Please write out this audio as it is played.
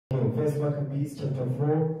First Maccabees chapter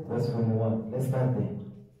 4 verse 41. Let's start there.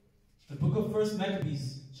 The book of First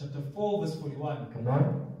Maccabees chapter 4 verse 41. Come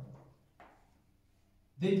on.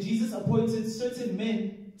 Then Jesus appointed certain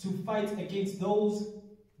men to fight against those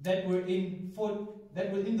that were in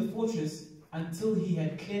the fortress until he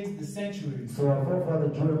had cleansed the sanctuary. So our forefather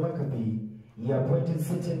Joel Maccabee, he appointed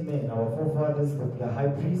certain men, our forefathers, the high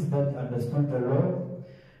priests that understood the law,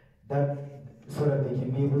 that so that they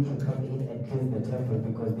can be able to come in and cleanse the temple,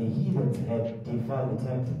 because the heathens had defiled the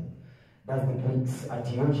temple. That's the Greeks,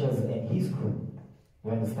 Antiochus and his crew.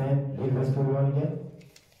 You understand? Read verse 41 again.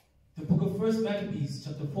 The book of First Maccabees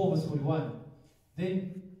chapter 4 verse 41.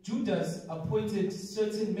 Then Judas appointed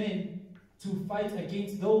certain men to fight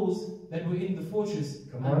against those that were in the fortress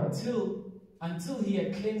until he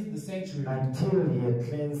had cleansed the sanctuary. Until he had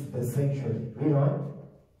cleansed the sanctuary. Read on.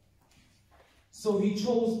 So he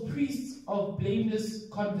chose priests of blameless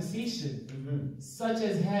conversation, such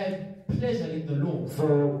as had pleasure in the law.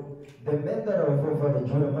 So the men that our forefather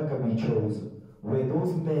Joel Maccabee chose were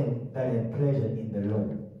those men that had pleasure in the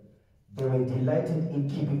law. They were delighted in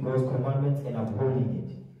keeping God's commandments and upholding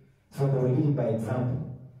it. So they were leading by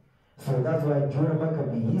example. So that's why Joel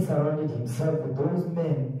Maccabee, he surrounded himself with those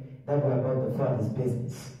men that were about the Father's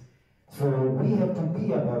business. So we have to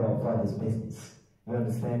be about our Father's business. You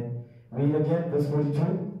understand? Read again, verse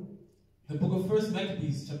 42. The book of First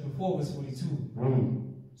Maccabees chapter 4 verse 42.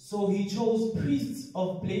 Read. So he chose priests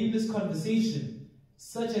of blameless conversation,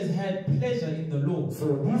 such as had pleasure in the law.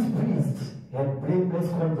 So these priests had blameless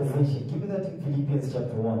conversation. Give me that in Philippians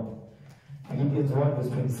chapter 1. Philippians 1 verse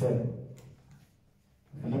 27.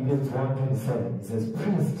 Philippians 1:27. It says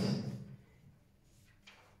priests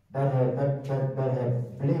that had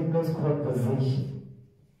blameless conversation.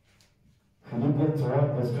 Philippians 1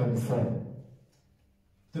 verse 27.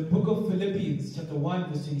 The book of Philippians chapter 1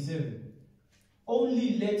 verse 27.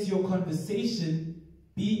 Only let your conversation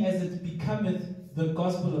be as it becometh the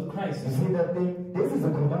gospel of Christ. You see that thing? This is a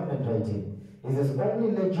commandment right here. It says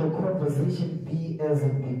only let your conversation be as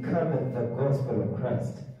it becometh the gospel of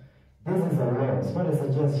Christ. This is a law, it's not a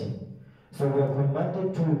suggestion. So we are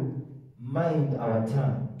commanded to mind our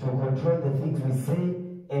tongue, to control the things we say,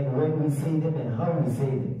 and when we say them and how we say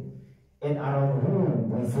them, and around whom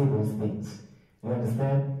we say those things. You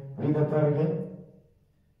understand? Read that part again.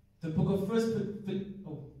 The book of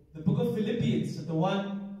Philippians chapter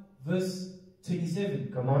 1 verse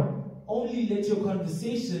 27. Come on. Only let your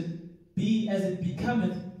conversation be as it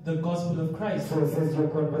becometh the gospel of Christ. So it says your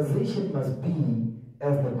conversation must be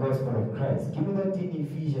as the gospel of Christ. Give me that in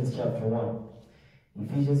Ephesians chapter 1.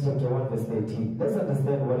 Ephesians chapter 1 verse 13. Let's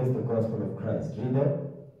understand what is the gospel of Christ. Read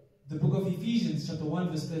that. The book of Ephesians chapter 1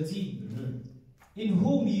 verse 13. In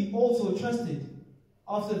whom ye also trusted,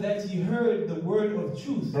 after that ye heard the word of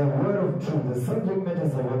truth. The word of truth. The subject matter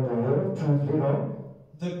is about the word of truth. Read on.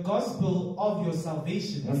 The gospel of your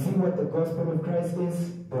salvation. You see what the gospel of Christ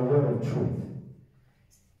is? The word of truth.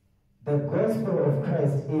 The gospel of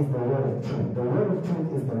Christ is the word of truth. The word of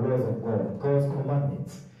truth is the laws of God, God's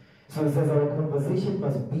commandments. So it says our conversation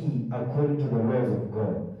must be according to the laws of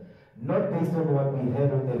God. Not based on what we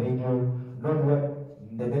heard on the radio, not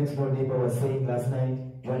what the next door neighbor was saying last night.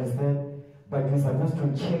 You understand? But you're supposed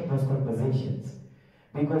to check those conversations.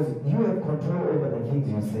 Because you have control over the things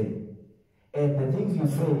you say. And the things you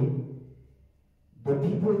say, the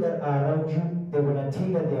people that are around you, they're going to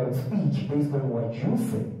tailor their speech based on what you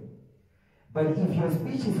say. But if your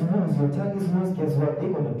speech is loose, your tongue is loose, guess what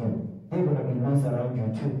they're going to do? They're going to be loose around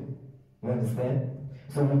you too. You understand?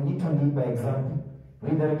 So we need to lead by example.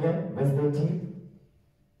 Read that again, verse 13.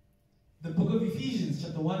 The book of Ephesians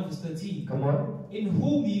chapter 1 verse 13. Come on. In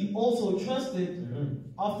whom ye also trusted,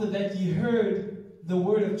 after that ye heard the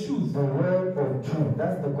word of truth. The word of truth.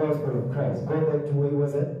 That's the gospel of Christ. Go back to where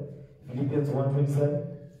was it? Philippians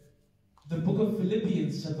 1:27. The book of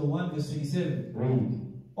Philippians chapter 1 verse 27. Read.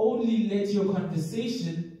 Only let your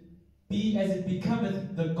conversation be as it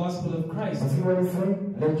becometh the gospel of Christ. You see what he's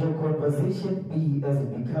saying? Let your conversation be as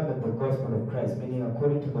it becometh the gospel of Christ, meaning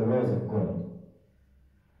according to the laws of God.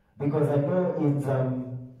 Because I know it's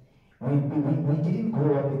we didn't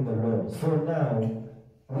grow up in the law, so now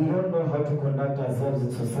we don't know how to conduct ourselves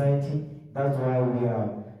in society. That's why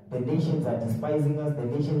the nations are despising us. The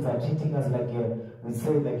nations are treating us like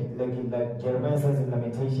like Jeremiah says in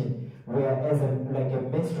Lamentation, we are as like a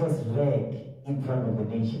menstruous rag in front of the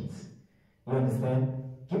nations. You understand?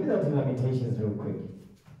 Give me that in Lamentations real quick.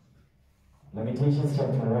 Lamentations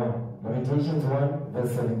chapter 1. Lamentations 1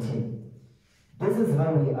 verse 17. This is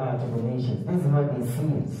how we are to the nations. This is how they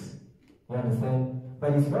see us. You understand?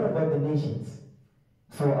 But it's not about the nations.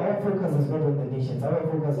 So our focus is not on the nations. Our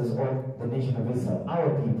focus is on the nation of Israel, our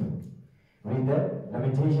people. Read that.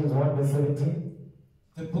 Lamentations 1 verse 17.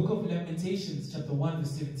 The book of Lamentations, chapter 1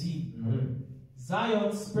 verse 17. Mm-hmm.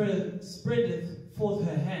 Zion spreadeth forth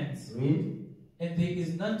her hands. Read. And there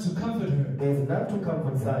is none to comfort her. There is none to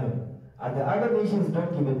comfort Zion. And the other nations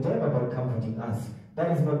don't give a damn about comforting us.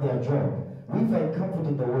 That is not their job. We find comfort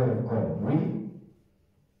in the word of God. Read.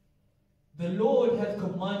 The Lord hath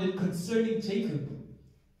commanded concerning Jacob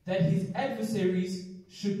that his adversaries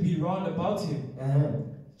should be round about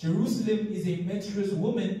him. Jerusalem is a menstruous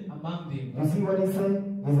woman among them. You see what he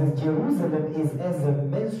said? He says Jerusalem is as a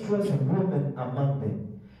menstruous woman among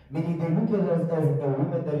them. Meaning they look at us as a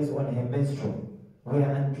woman that is on her menstrual. We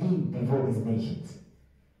are unclean before these nations.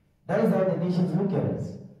 That is how the nations look at us.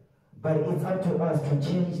 But it's up to us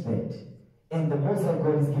to change that. And the Most High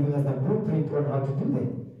God is giving us the blueprint on how to do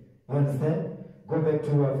that. You understand? Go back to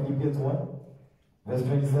Philippians 1, verse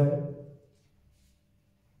 27.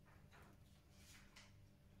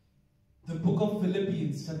 The book of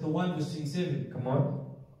Philippians, chapter 1, verse 27. Come on.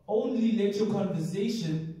 Only let your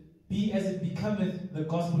conversation be as it becometh the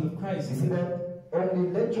gospel of Christ. You see that? Only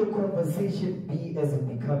let your conversation be as it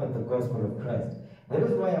becometh the gospel of Christ. That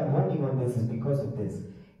is why I'm holding on this, is because of this.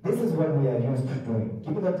 This is what we are used to doing.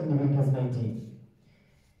 Give me that in Leviticus 19.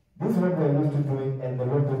 This is what we are used to doing, and the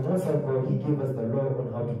Lord, the Most High God, He gave us the law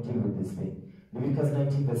on how to deal with this thing. Leviticus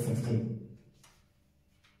 19, verse 16.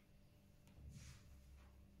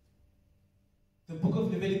 The book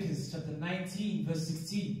of Leviticus, chapter 19, verse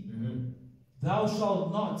 16. Mm-hmm. Thou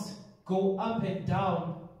shalt not go up and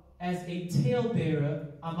down as a talebearer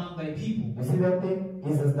among thy people. You see that thing?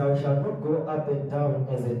 He says, thou shalt not go up and down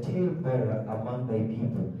as a talebearer among thy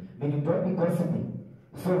people. Meaning, don't be gossiping,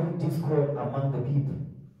 sowing discord among the people.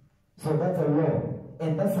 So that's a law.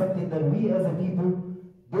 And that's something that we as a people,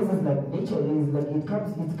 this is like nature, it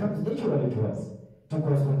comes naturally to us to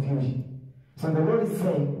cause confusion. So the Lord is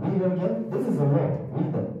saying, read it again, this is a law.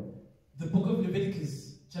 Read that. The book of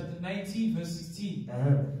Leviticus, chapter 19, verse 16.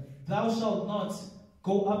 Thou shalt not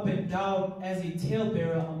go up and down as a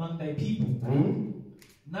talebearer among thy people. Read.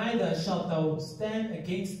 Neither shalt thou stand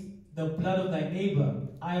against the blood of thy neighbor.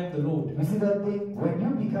 I am the Lord. You see that thing? When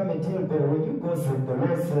you become a talebearer, when you gossip, the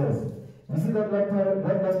Lord says, you see that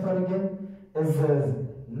last part again? It says,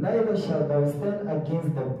 neither shalt thou stand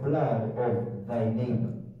against the blood of thy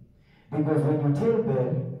neighbor. Because when you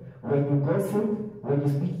talebear, when you gossip, when you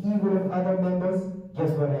speak evil of other members,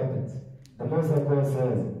 guess what happens? The Most High God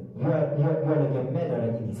says, you are like a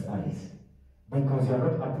murderer in His eyes. Because you are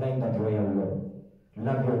not applying that royal law.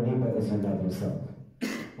 Love your neighbor as you love yourself.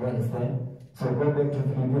 You understand? So go back to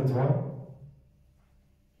Philippians 1,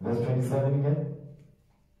 verse 27 again.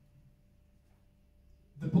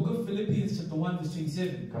 The book of Philippians, chapter 1, verse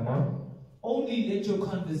 27. Come on. Only let your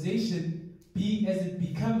conversation be as it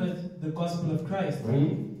becometh the gospel of Christ.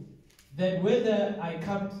 Read. That whether I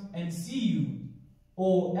come and see you,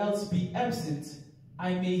 or else be absent,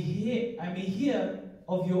 I may hear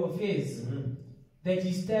of your affairs, that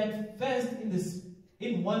ye stand fast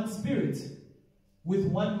in one spirit, with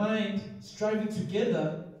one mind, striving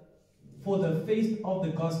together for the faith of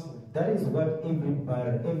the gospel. That is what every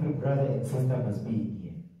brother and sister must be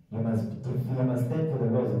here. You must stand for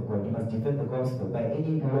the laws of God. You must defend the gospel by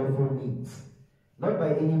any lawful means. Not by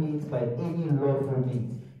any means, by any lawful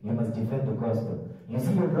means. You must defend the gospel. You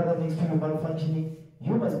see your brother next to you malfunctioning,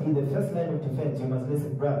 you must be the first line of defense. You must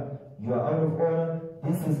listen, brother, you are out of order.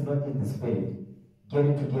 This is not in the spirit. Get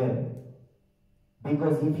it together.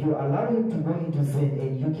 Because if you allow him to go into sin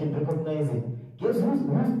and you can recognize it, guess whose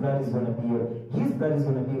blood is going to be his blood is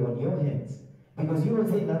going to be on your hands. Because you will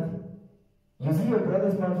say nothing. You see your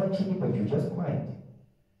brother's malfunctioning, but you're just quiet.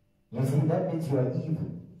 You see, that means you are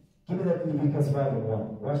evil. Give me that in Leviticus 5 and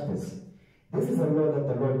 1. Watch this. This is a law that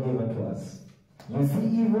the Lord gave unto us. You see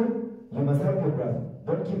evil, you must help your brother.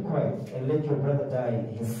 Don't keep quiet and let your brother die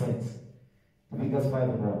in his sins. Leviticus 5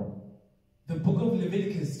 and 1. The book of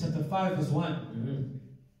Leviticus, chapter 5, verse 1.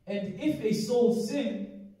 And if a soul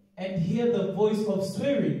sin and hear the voice of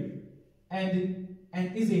swearing and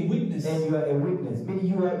is a witness. And you are a witness. Meaning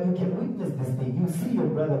you can witness this thing. You see your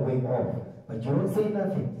brother going off, but you don't say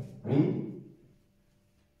nothing. Read.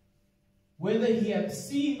 Whether he have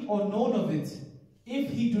seen or known of it,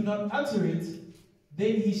 if he do not utter it,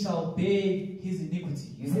 then he shall bear his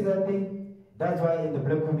iniquity. You see that thing? That's why in the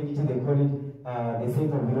black community they call it, they say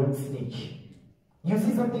that we don't snitch. You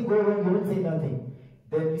see something go wrong, you don't say nothing.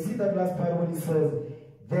 Then you see that last part when it says,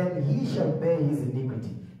 then he shall bear his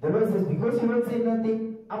iniquity. The Lord says, because you don't say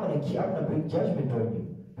nothing, I'm gonna bring judgment on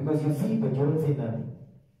you. Because you see, but you don't say nothing.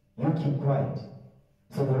 You keep quiet.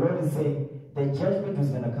 So the Lord is saying, the judgment was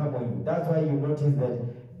going to come on you. That's why you notice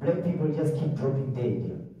that black people just keep dropping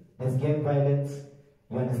dead. There's gang violence,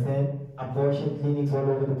 you understand? Abortion clinics all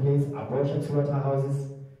over the place, abortion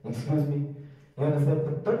slaughterhouses, excuse me. You understand?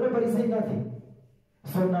 But don't nobody say nothing.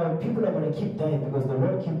 So now people are going to keep dying because the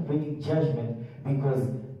Lord keeps bringing judgment because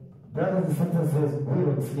brothers and sisters says, we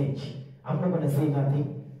don't snitch. I'm not going to say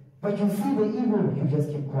nothing. But you see the evil, you just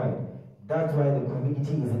keep quiet. That's why the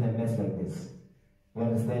community is in a mess like this. You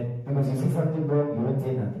understand? Because you see something wrong, you don't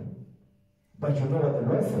say nothing. But you know what the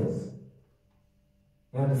Lord says.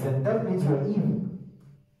 You understand? That means you're evil.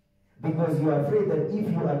 Because you are afraid that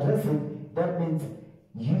if you address it, that means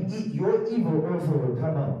your evil also will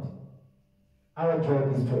come out. Our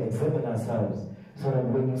job is to examine ourselves so that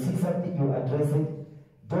when you see something, you address it.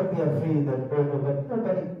 Don't be afraid that, oh no, but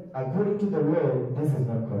nobody, according to the law, this is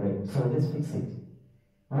not correct. So let's fix it.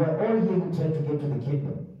 We are all here who try to get to the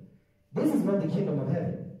kingdom. This is not the kingdom of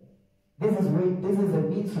heaven. This is a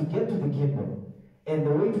means to get to the kingdom. And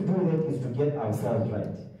the way to do that is to get ourselves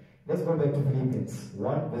right. Let's go back to Philippians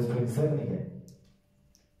 1, verse 27 again.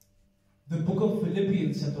 The book of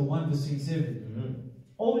Philippians, chapter 1, verse 27.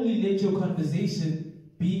 Only let your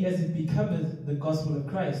conversation be as it becometh the gospel of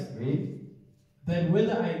Christ. Read. That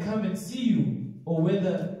whether I come and see you,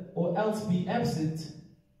 or else be absent,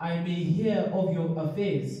 I may hear of your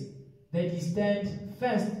affairs, that ye stand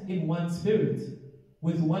fast in one spirit,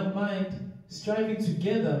 with one mind, striving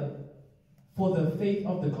together for the faith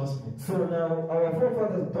of the gospel. So now, our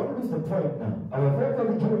forefathers, don't lose the point now. Our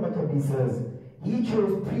forefather Deuteronomy says, he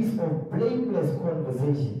chose priests of blameless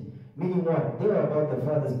conversation. Meaning what? They were about the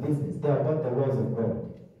Father's business. They are about the laws of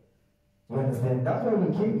God. You understand? That's why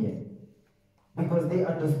we came here. Because they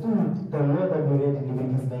understood the law that we read in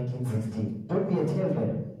Leviticus 19:16. Don't be a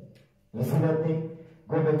talebearer. You see that thing?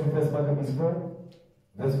 Go back to 1 Maccabees 4,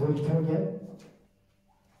 verse 42 again.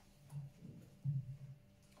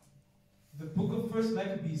 The book of 1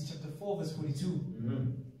 Maccabees, chapter 4, verse 42.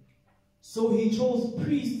 So he chose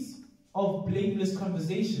priests of blameless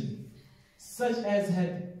conversation, such as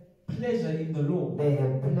had pleasure in the law. They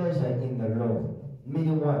had pleasure in the law.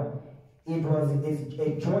 Meaning what? It was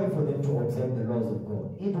a joy for them to observe the laws of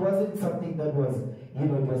God. It wasn't something that was, it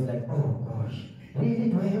was like, oh gosh, really,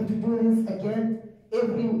 do I have to do this again?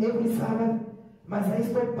 Every Sabbath? Must I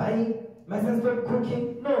stop buying? Must I stop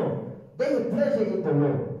cooking? No. They had pleasure in the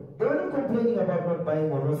law. They were not complaining about not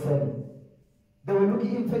buying or not selling. They were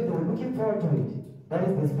looking forward to it. That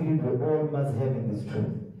is the spirit we all must have in this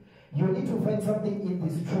truth. You need to find something in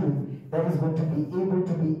this truth that is going to be able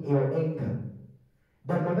to be your anchor.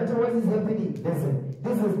 That no matter what is happening, listen,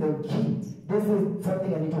 this is the key. This is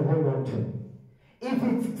something I need to hold on to. If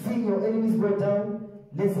it's seeing your enemies go down,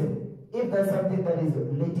 listen, if there's something that is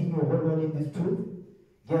letting you hold on in this truth,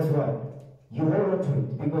 guess what? You hold on to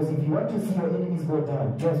it. Because if you want to see your enemies go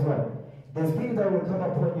down, guess what? The spirit that will come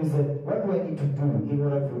upon you said, what do I need to do in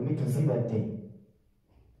order for me to see that day?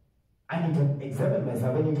 I need to examine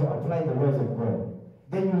myself. I need to apply the laws of God.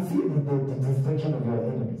 Then you see the destruction of your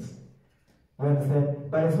enemies. You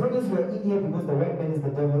understand? But as long as you are in here because the white man is the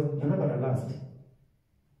devil, you're not going to last.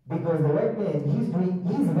 Because the white man,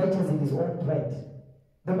 he's righteous in his own right.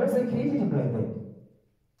 The Most High created him like that.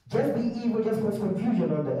 Just be evil, just cause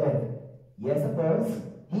confusion on the earth. Yes, of course.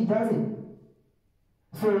 He does it.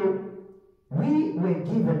 So, we were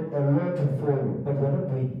given a law to follow, but we're not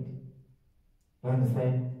doing it. You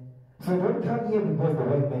understand? So don't come here because the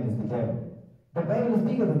white man is the devil. The Bible is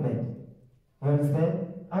bigger than that. You understand?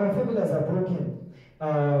 Our families are broken.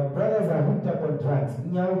 Brothers are hooked up on drugs.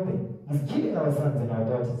 Nyaupe is killing our sons and our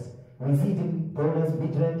daughters. We see it in Borders,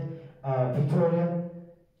 Midrand, Victoria.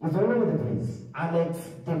 It's all over the place. Alex,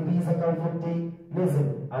 Tembiza, Calfonte.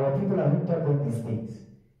 Listen, our people are hooked up on these things.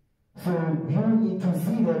 So you need to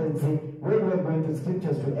see that and say, where do I go into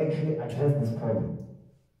scriptures to actually address this problem?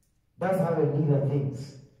 That's how a leader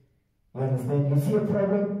thinks. You understand? You see a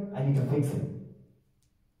problem, I need to fix it.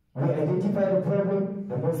 We identify the problem,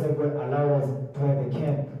 the Most High God allows us to have a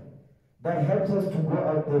camp. That helps us to go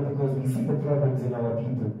out there because we see the problems in our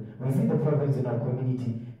people. We see the problems in our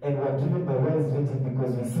community. And we're driven by what is written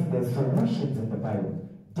because we see the solutions in the Bible.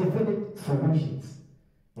 Definite solutions.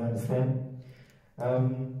 You understand?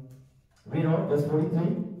 Read on, verse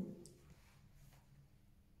 43.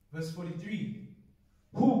 Verse 43.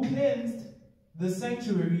 Who cleansed the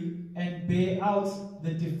sanctuary and bear out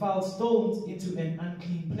the defiled stones into an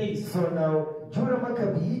unclean place. So now,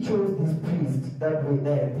 Deuteronomy, he chose these priests that were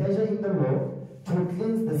there, pleasure in the law, to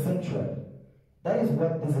cleanse the sanctuary. That is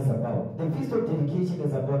what this is about. The Feast of Dedication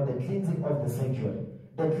is about the cleansing of the sanctuary,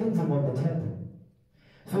 the cleansing of the temple.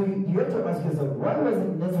 So you have to ask yourself, why was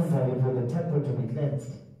it necessary for the temple to be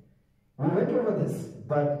cleansed? We went over this,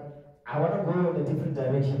 but I want to go in a different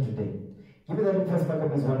direction today. Give me that in First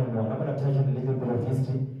Maccabees 1 and 1. I'm going to touch on a little bit of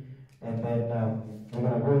history, and then we're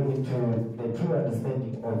going to go into the true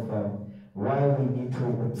understanding of why we need to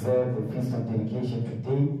observe the Feast of Dedication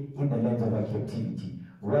today in the lens of our captivity.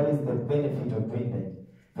 What is the benefit of doing that?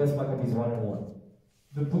 First Maccabees 1 and 1.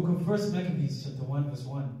 The book of First Maccabees, chapter 1, verse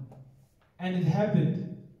 1. And it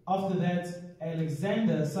happened after that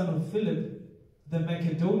Alexander, son of Philip, the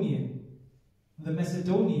Macedonian,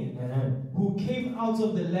 who came out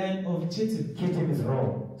of the land of Chittim. Chittim is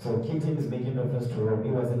Rome. So Chittim is making reference to Rome. He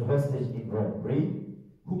was in hostage in Rome. Read.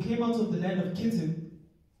 Who came out of the land of Chittim,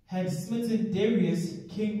 had smitten Darius,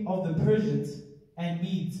 king of the Persians and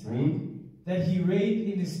Medes. Read. That he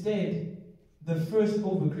reigned in his stead, the first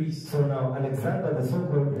over Greece. So now Alexander, the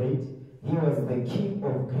so-called great, he was the king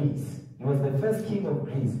of Greece. He was the first king of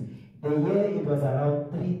Greece. The year it was around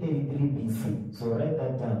 333 BC. So write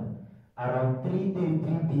that down. Around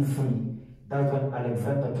 333 BC, that's when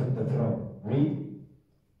Alexander took the throne. Read.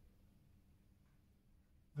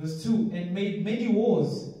 Verse 2, and made many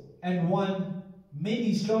wars, and won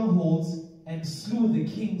many strongholds, and slew the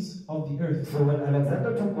kings of the earth. So when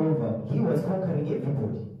Alexander took over, he was conquering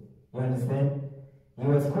everybody. You understand? He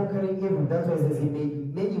was conquering everybody. That's why it says he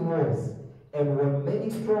made many wars, and won many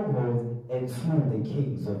strongholds, and slew the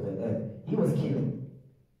kings of the earth. He was killing.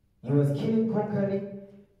 He was killing, conquering,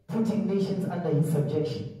 putting nations under his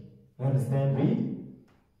subjection. You understand? Read.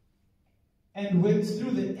 And went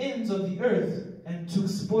through the ends of the earth and took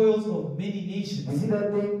spoils of many nations. You see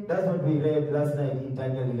that thing? That's what we read last night in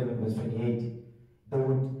Daniel 11 verse 28. They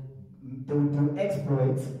would do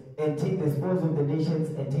exploits and take the spoils of the nations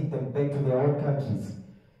and take them back to their own countries.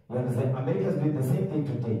 You understand? America's doing the same thing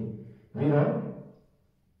today. Read on.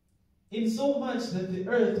 In so much that the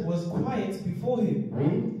earth was quiet before him.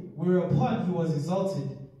 Read. Whereupon he was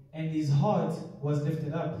exalted, and his heart was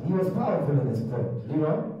lifted up. He was powerful at this point. Read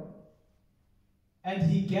on. And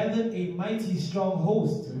he gathered a mighty strong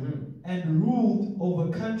host, and ruled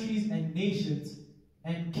over countries and nations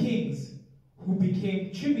and kings, who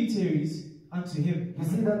became tributaries unto him. You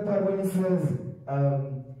see that part when it says,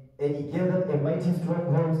 and he gathered a mighty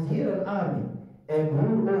strong host, here an army, and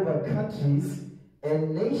ruled over countries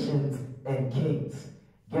and nations and kings.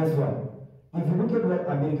 Guess what? If you look at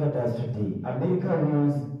what America does today, America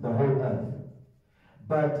rules the whole earth.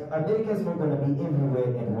 But America is not going to be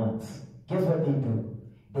everywhere at once. Guess what they do?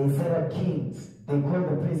 They set up kings. They call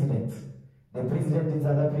the presidents. The president in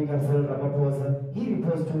South Africa, Cyril Ramaphosa, he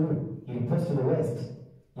reports to who? He reports to the West.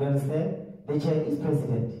 You understand? The Chinese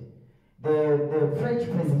president, the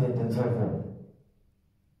French president, and so forth.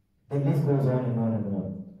 The list goes on and on and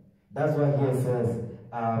on. That's why here it says,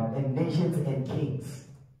 and nations and kings.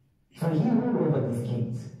 So he ruled over these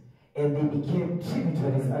kings, and they became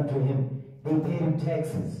tributaries unto him. They paid him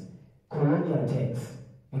taxes, colonial tax,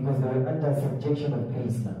 because they were under subjection of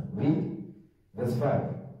Greece now. Read verse 5.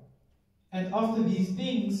 And after these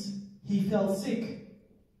things he fell sick,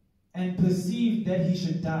 and perceived that he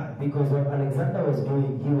should die. Because what Alexander was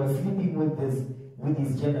doing, he was sleeping with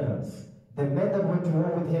his generals. The men that went to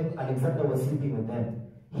war with him, Alexander was sleeping with them.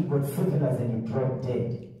 He got syphilis and he dropped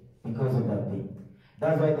dead because of that thing.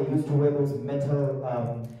 That's why they used to wear those metal,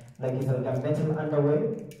 like it's like a metal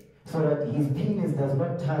underwear, so that his penis does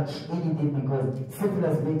not touch anything, because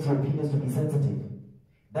syphilis makes your penis to be sensitive.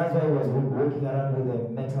 That's why he was walking around with a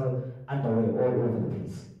metal underwear all over the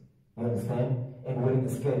place. You understand? And wearing a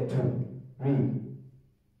skirt too. Read.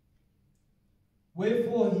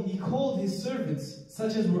 Wherefore he called his servants,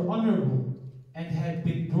 such as were honorable, and had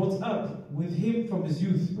been brought up with him from his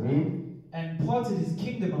youth. Read. And parted his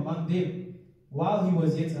kingdom among them, while he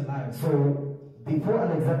was yet alive. So, before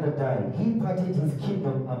Alexander died, he parted his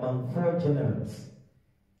kingdom among 4 generals.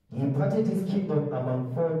 He parted his kingdom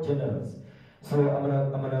among 4 generals. So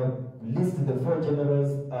I'm gonna list the 4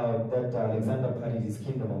 generals that Alexander parted his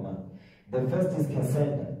kingdom among. The first is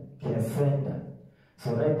Cassander.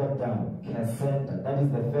 So write that down. Cassander. That is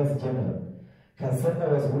the first general. Cassander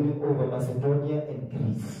was ruling over Macedonia and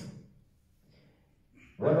Greece.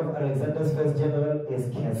 One of Alexander's first general is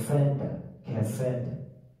Cassander.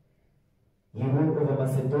 He ruled over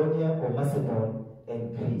Macedonia or Macedon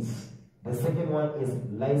and Greece. The second one is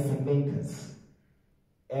Lysimachus.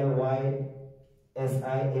 Lysimachus.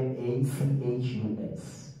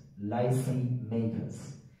 Lysimachus.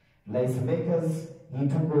 Lysimachus, he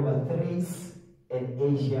took over Thrace and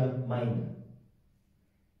Asia Minor.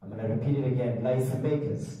 I'm going to repeat it again.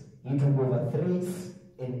 Lysimachus, he took over Thrace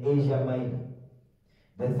and Asia Minor.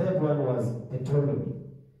 The third one was Ptolemy.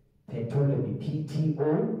 Ptolemy,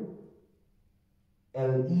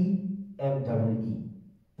 Ptolemy.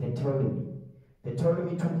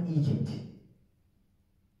 Ptolemy took Egypt.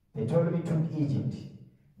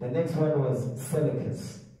 The next one was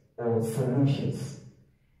Seleucus or Seleucus.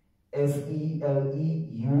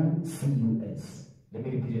 Seleucus. Let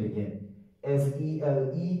me repeat it again.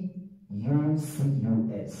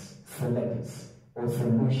 Seleucus. Seleucus or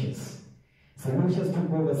Seleucus. Seleucus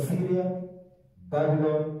took over Syria,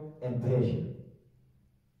 Babylon, and Persia.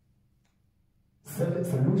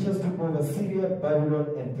 Seleucus took over Syria, Babylon,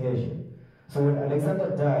 and Persia. So when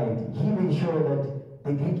Alexander died, he made sure that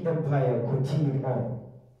the Greek Empire continued on.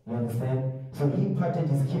 You understand? So he parted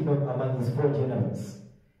his kingdom among his 4 generals.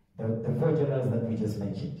 The 4 generals that we just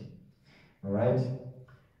mentioned. Alright?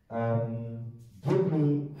 Give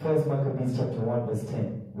me 1 Maccabees chapter 1 verse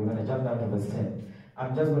 10. We're going to jump down to verse 10.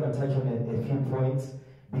 I'm just going to touch on a few points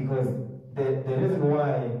because the reason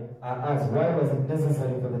why I asked why was it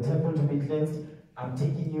necessary for the temple to be cleansed, I'm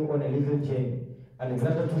taking you on a little journey.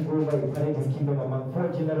 Alexander took over, he parted his kingdom among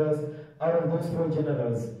 4 generals. Out of those 4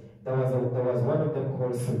 generals, there was one of them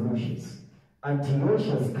called Seleucus.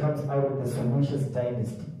 Antiochus comes out of the Seleucus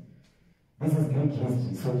dynasty. This is Greek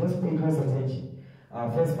history, so just pay close attention.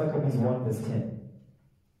 1 Maccabees 1 verse 10.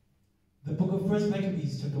 The book of 1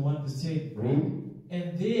 Maccabees chapter 1 verse 10. Read.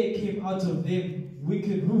 And there came out of them a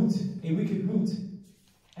wicked root,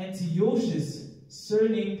 Antiochus,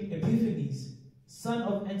 surnamed Epiphanes, son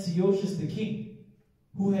of Antiochus the king,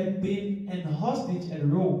 who had been an hostage at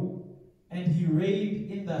Rome, and he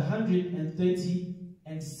reigned in the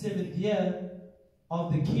 137th year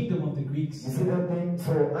of the kingdom of the Greeks. You see that thing?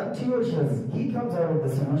 So Antiochus, he comes out of the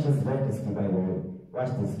Seleucus dynasty, by the way.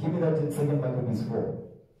 Watch this. Give me that in 2 Maccabees 4.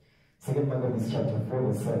 2 Maccabees chapter 4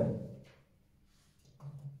 verse 7.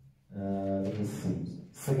 Let me see.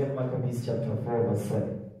 2 Maccabees chapter 4 verse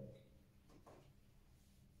 7.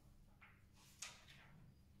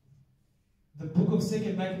 The book of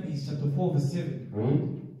 2 Maccabees chapter 4 verse 7. Read.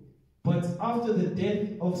 But after the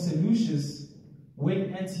death of Seleucus,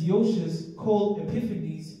 when Antiochus called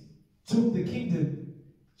Epiphanes took the kingdom,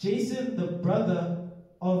 Jason the brother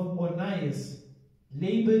of Onias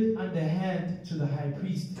labored underhand to the high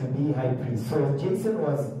priest. To be high priest. So Jason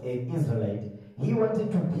was an Israelite. He wanted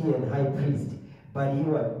to be a high priest, but he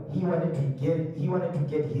wanted to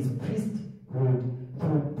get his priesthood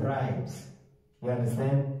through bribes. You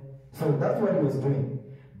understand? So that's what he was doing.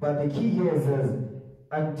 But the key here says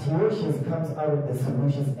Antiochus comes out of the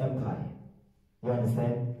Seleucus Empire. You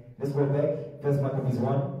understand? Let's go back. 1 Maccabees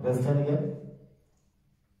 1 verse 10 again.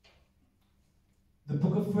 The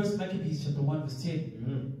book of 1 Maccabees chapter 1 verse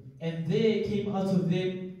 10. And there came out of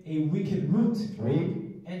them a wicked root. Read.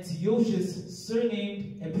 Antiochus,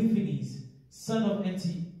 surnamed Epiphanes, son of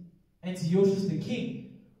Antiochus the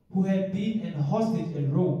king, who had been an hostage at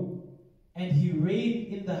Rome, and he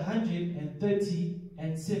reigned in the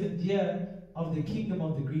 137th year of the kingdom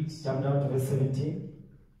of the Greeks. Jump down to verse 17.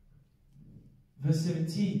 Verse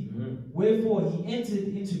 17. Wherefore he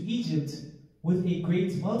entered into Egypt with a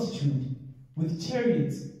great multitude, with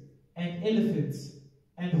chariots and elephants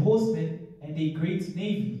and horsemen and a great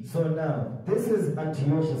navy. So now, this is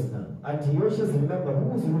Antiochus now. Antiochus, remember,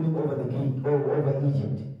 who is ruling over the Greek or over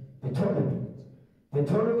Egypt? Ptolemy.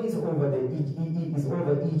 Ptolemy is over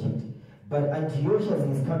Egypt, but Antiochus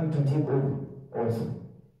is coming to take over also.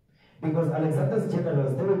 Because Alexander's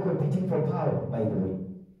generals, they were competing for power, by the way.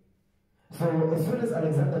 So as soon as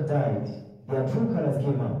Alexander died, their true colors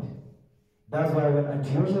came out. That's why when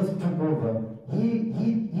Antiochus took over, he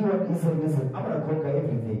said, listen, I'm going to conquer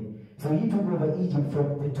everything. So he took over Egypt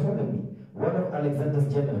from Ptolemy, one of Alexander's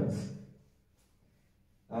generals.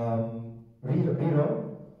 Read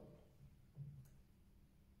on.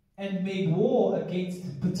 And made war against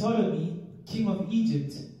Ptolemy, king of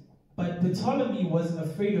Egypt. But Ptolemy was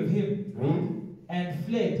afraid of him. Read. And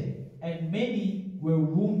fled, and many were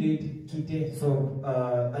wounded to death. So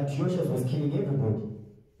Antiochus was killing everybody.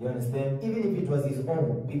 You understand? Even if it was his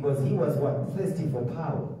own, because he was what? Thirsty for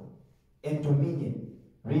power and dominion.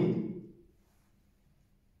 Read.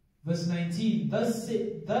 Verse 19. Thus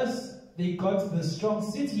they got the strong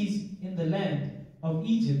cities in the land of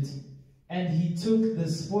Egypt, and he took the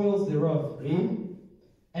spoils thereof. Read.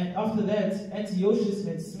 And after that Antiochus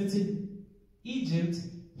had smitten Egypt,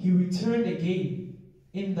 he returned again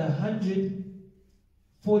in the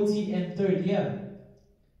 143rd year,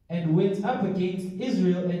 and went up against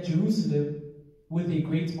Israel and Jerusalem with a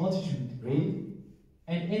great multitude. Read.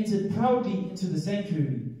 And entered proudly into the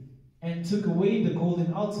sanctuary, and took away the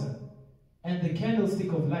golden altar, and the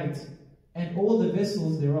candlestick of light, and all the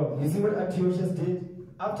vessels thereof. You see what Antiochus did?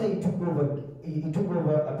 After he took over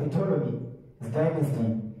Ptolemy's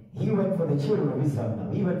dynasty, he went for the children of Israel now.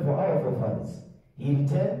 He went for our forefathers. He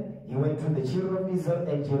returned, he went to the children of Israel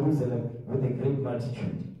and Jerusalem with a great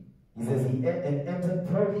multitude. He says he entered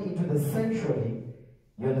proudly into the sanctuary,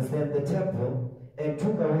 you understand, the temple, and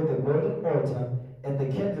took away the golden altar and the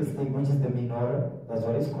candlestick, which is the menorah, that's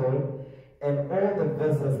what it's called, and all the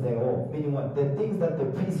vessels thereof. Meaning what? The things that the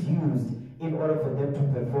priests used in order for them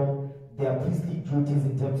to perform their priestly duties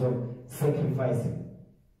in terms of sacrificing.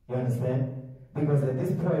 You understand? Because at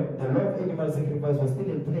this point, the law of animal sacrifice was still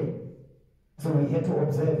in play. So we had to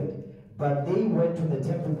observe it. But they went to the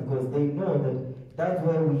temple because they know that that's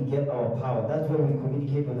where we get our power. That's where we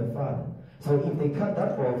communicate with the Father. So if they cut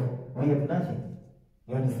that off, we have nothing.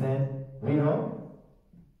 You understand? Read on.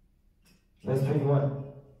 Verse 21.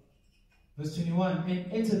 Verse 21.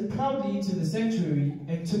 And entered proudly into the sanctuary,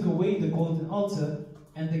 and took away the golden altar,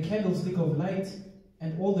 and the candlestick of light,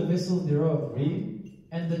 and all the vessels thereof. Read.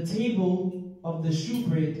 And the table of the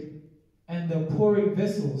shewbread, and the pouring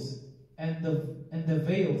vessels, and the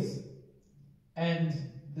veils, and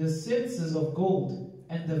the censers of gold,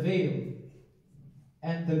 and the veil,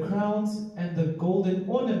 and the crowns, and the golden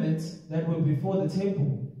ornaments that were before the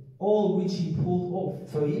temple, all which he pulled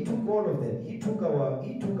off. So he took all of them. He took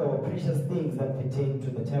our precious things that pertain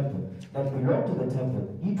to the temple, that belong to the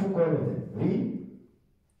temple. He took all of them. Read.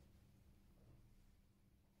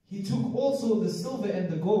 He took also the silver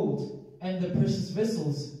and the gold, and the precious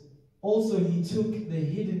vessels. Also he took the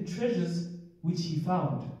hidden treasures which he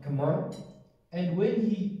found. Come on. And when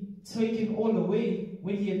he had taken all away,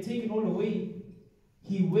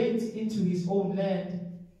 he went into his own land,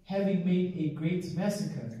 having made a great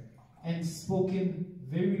massacre, and spoken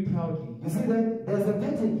very proudly. You see that there's a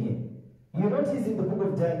pattern here. You notice in the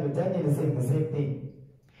book of Daniel, Daniel is saying the same thing.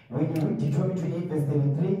 When you read Deuteronomy 28 verse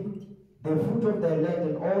 33, the fruit of their land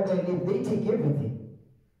and all their land, they take everything.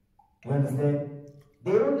 You understand?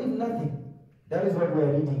 They don't leave nothing. That is what we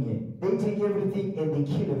are reading here. They take everything and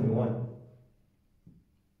they kill everyone.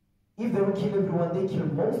 If they don't kill everyone, they kill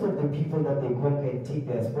most of the people that they conquer and take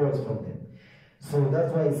their spoils from them. So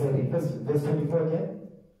that's why it said in verse 24 again.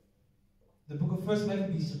 The book of 1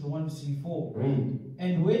 Maccabees, chapter 1, verse 24. Read.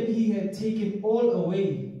 And when he had taken all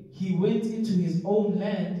away, he went into his own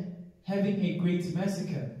land, having a great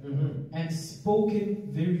massacre, and spoken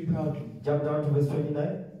very proudly. Jump down to verse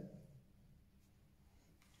 29.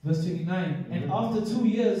 Verse 29. And after 2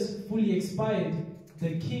 years fully expired,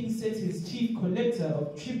 the king set his chief collector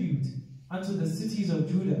of tribute unto the cities of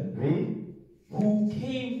Judah, Read. who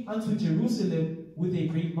came unto Jerusalem with a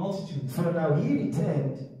great multitude. So now he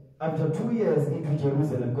returned after 2 years into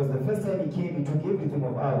Jerusalem, because the first time he came, he took everything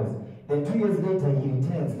of ours. Then 2 years later, he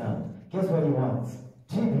returns now. Guess what he wants?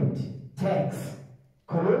 Tribute, tax,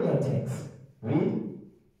 colonial tax. Read.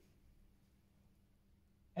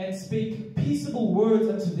 And spake peaceable words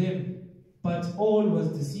unto them, but all was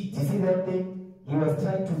deceit. You see that thing? He was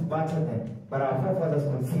trying to batter them, but our forefathers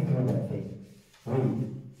could see through that thing.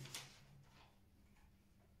 Read.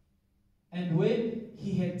 And when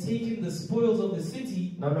he had taken the spoils of the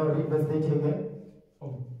city... No, read verse 30 again.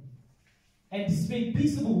 Oh. And spake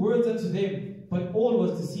peaceable words unto them, but all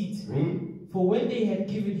was deceit. Read. For when they had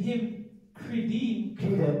given him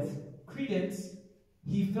credence,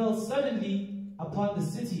 he fell suddenly upon the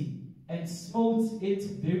city, and smote it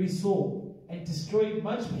very sore, and destroyed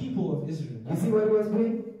much people of Israel. You see what he was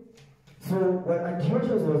doing? So what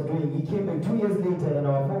Antiochus was doing, he came back 2 years later, and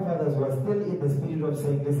our forefathers were still in the spirit of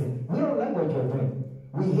saying, listen, we don't like what you're doing.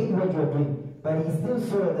 We hate what you're doing. But he still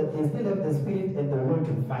saw that they still have the spirit and the will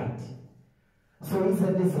to fight. So he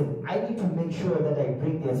said, listen, I need to make sure that I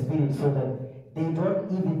break their spirit so that they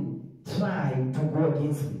don't even try to go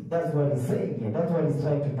against me. That's what he's saying here. That's what he's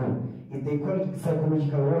trying to do. They call it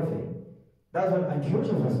psychological warfare. That's what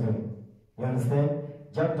Antiochus was doing. You understand?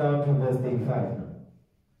 Jump down to verse 35 now.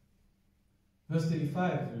 Verse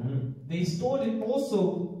 35. They stored it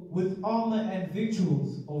also with armor and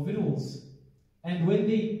victuals. And when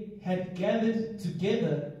they had gathered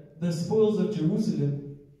together the spoils of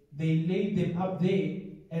Jerusalem, they laid them up there,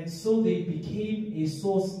 and so they became a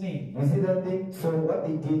sore snare. You see that thing? So what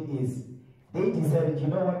they did is, they decided, you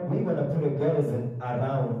know what, we're going to put a garrison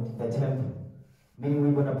around the temple.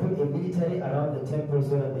 Meaning we're going to put a military around the temple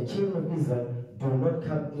so that the children of Israel do not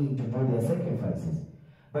come in to do their sacrifices.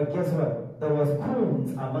 But guess what? There was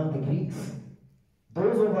coons among the Greeks.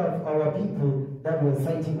 Those of our people that were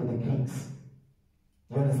siding with the Greeks.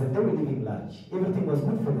 You understand? They were living large. Everything was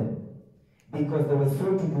good for them. Because they were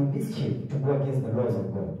sold to do mischief, to go against the laws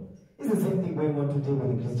of God. It's the same thing going on today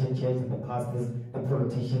with the Christian church, and the pastors, the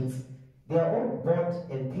politicians. They are all bought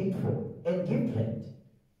and paid for and gift rent.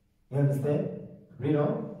 You understand? Read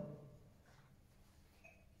on.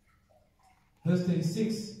 Verse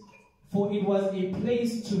 36. For it was a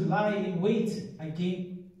place to lie in wait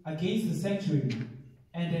against the sanctuary,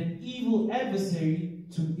 and an evil adversary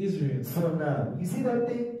to Israel. So now, you see that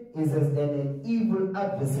thing is as an evil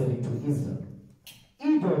adversary to Israel.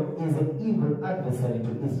 Edom is an evil adversary to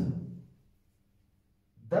Israel.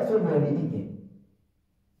 That's what we're reading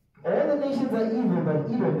here. All the nations are evil,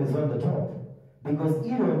 but Edom is on the top. Because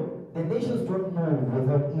Edom, the nations don't move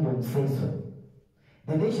without Edom say so.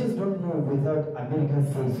 The nations don't move without America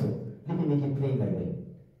say so. Let me make it plain like that.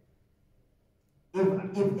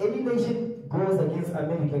 If any nation goes against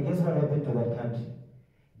America, guess what happened to that country?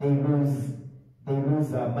 They lose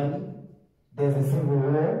money. There's a civil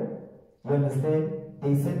war. You understand?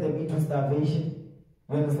 They send them into starvation.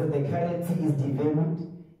 You understand? The currency is devalued.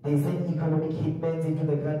 They send economic hitmen into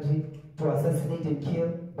the country to assassinate and kill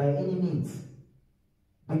by any means.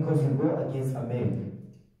 Because you go against America.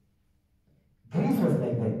 Greece was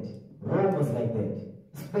like that. Rome was like that.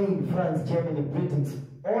 Spain, France, Germany, Britain,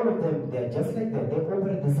 all of them, they're just like that. They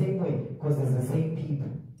operate the same way because it's the same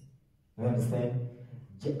people. You understand?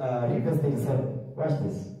 Read verse 37. Watch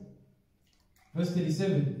this. Verse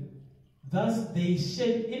 37. Thus they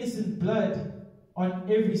shed innocent blood on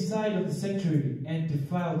every side of the sanctuary and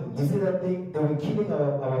defiled it. You see that thing? They were killing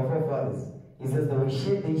our forefathers. It says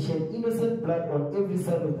they shed innocent blood on every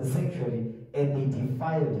side of the sanctuary and they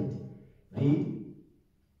defiled it. Read.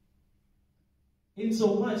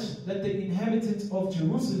 Insomuch that the inhabitants of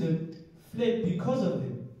Jerusalem fled because of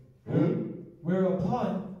them.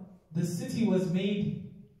 Whereupon the city was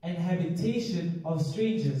made an habitation of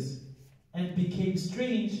strangers, and became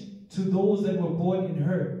strange to those that were born in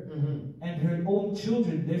her, and her own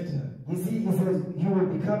children left her. You see, it says, you will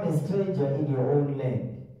become a stranger in your own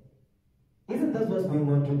land. Isn't that what's going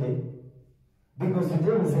on today? Because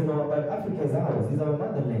today we say, no, but Africa is ours, it's our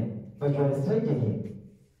motherland, but you're a stranger here.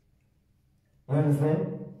 You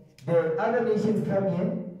understand? The other nations come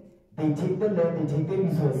here, they take the land, they take the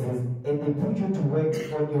resources, and they put you to work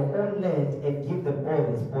on your own land and give them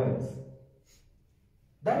all the spoils.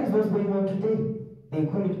 That is what's going on today. They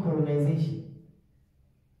call it colonization.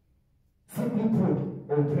 Simply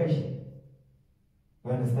put, oppression.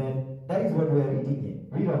 You understand? That is what we are reading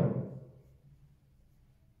here. Read on.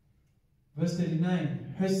 Verse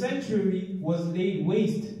 39. Her sanctuary was laid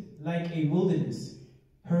waste like a wilderness.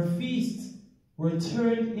 Her feasts were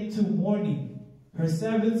turned into mourning, her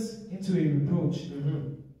Sabbaths into a reproach,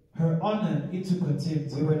 her honor into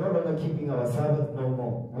contempt. We were no longer keeping our Sabbath no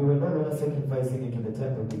more. We were no longer sacrificing into the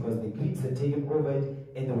temple because the Greeks had taken over it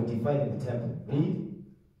and they were dividing the temple. Read.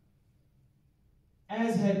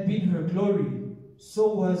 As had been her glory,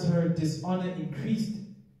 so was her dishonor increased,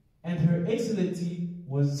 and her excellency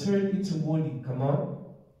was turned into mourning. Come on.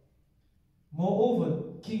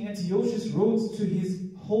 Moreover, King Antiochus wrote to his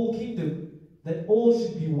whole kingdom that all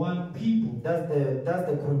should be one people. That's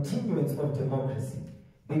the continuance of democracy.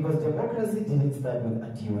 Because democracy didn't start with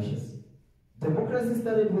Antiochus. Democracy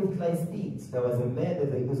started with Cleisthenes. There was a man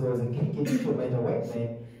that was a Greek Edomite, a white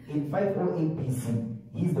man, in 508 BC.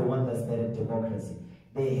 He's the one that started democracy.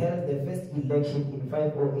 They held the first election in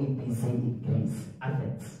 508 BC in Greece,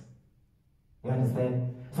 Athens. You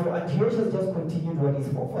understand? So Antiochus just continued what his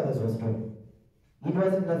forefathers was doing. It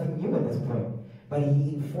wasn't nothing new at this point. But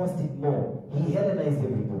he enforced it more. He Hellenized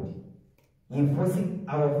everybody. Enforcing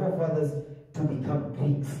our forefathers to become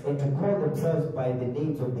Greeks and to call themselves by the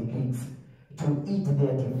names of the Greeks, to eat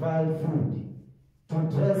their defiled food, to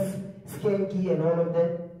dress skanky and all of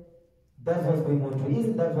that. That's what's going on today.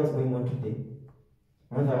 Isn't that what's going on today?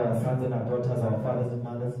 With our sons and our daughters, our fathers and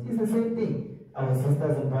mothers. It's the same thing. Our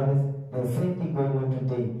sisters and brothers, the same thing going on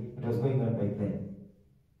today. It was going on back then.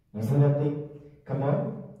 You see that thing? Come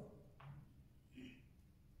on.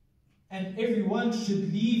 And everyone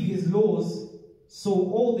should leave his laws, so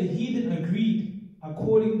all the heathen agreed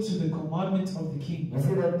according to the commandment of the king. You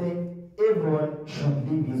see that thing? Everyone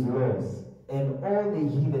should leave his laws, and all the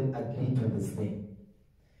heathen agreed to this thing.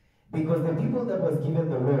 Because the people that was given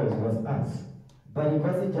the laws was us. But it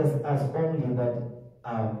wasn't just us only that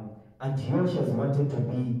Antiochus wanted to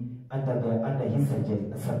be under his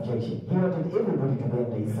subjection. He wanted everybody to be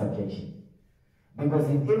under his subjection. Because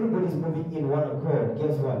if everybody's moving in one accord,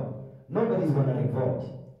 guess what? Nobody's going to revolt.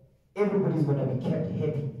 Everybody's going to be kept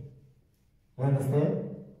happy. You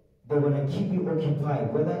understand? They're going to keep you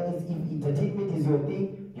occupied. Whether if entertainment is your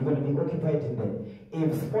thing, you're going to be occupied in that.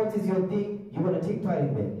 If sports is your thing, you're going to take part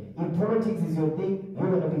in that. If politics is your thing,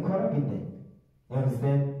 you're going to be caught up in that. You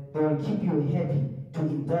understand? They will keep you happy to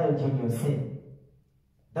indulge in your sin.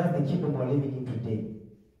 That's the kingdom we're living in today.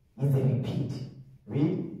 It's a repeat.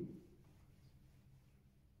 Read.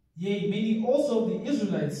 Yea, many also of the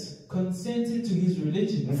Israelites consented to his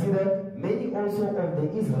religion. You see that? that many also of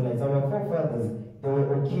the Israelites, our forefathers, they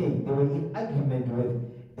were okay. They were in agreement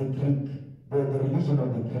with the Greek, the religion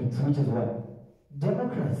of the Greeks, which is what?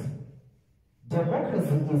 Democracy.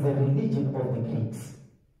 Democracy is the religion of the Greeks.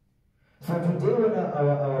 So today when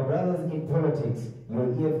our brothers in politics, your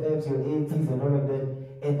EFFs, your ANTs and all of that,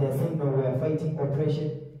 and they're saying, no, we are fighting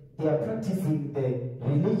oppression, they are practicing the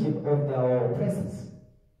religion of our oppressors.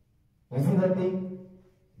 You see that thing?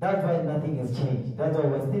 That's why nothing has changed. That's why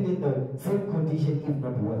we're still in the same condition, if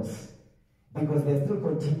not worse. Because they're still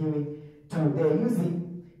continuing they're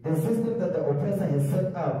using the system that the oppressor has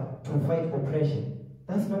set up to fight oppression.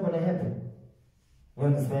 That's not going to happen. You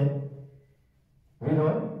understand? Read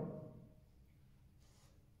on.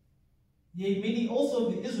 Yea, many also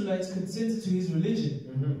of the Israelites consented to his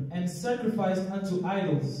religion, and sacrificed unto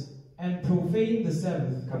idols, and profaned the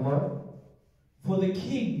Sabbath. Come on. For the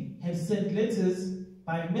king had sent letters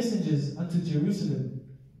by messengers unto Jerusalem,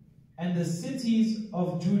 and the cities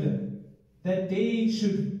of Judah, that they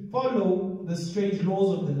should follow the strange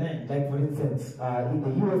laws of the land. Like for instance, in the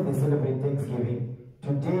US they celebrate Thanksgiving.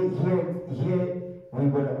 Today, here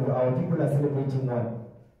our people are celebrating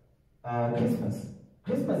what? Christmas.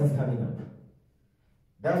 Christmas is coming up.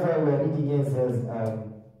 That's why we're reading here, it says,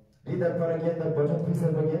 read that part again, that bottom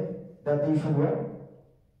precept again, that they should what?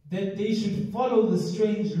 That they should follow the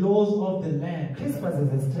strange laws of the land. Christmas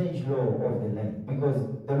is a strange law of the land, because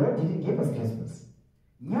the Lord didn't give us Christmas.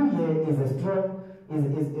 New Year is a strong,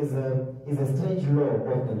 is a strange law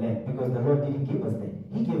of the land, because the Lord didn't give us that.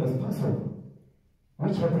 He gave us Passover,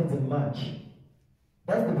 which happens in March.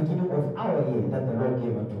 That's the beginning of our year that the Lord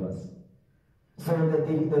gave unto us. So the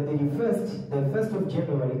 1st of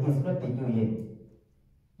January is not the new year.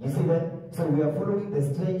 You see that? So we are following the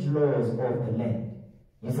strange laws of the land.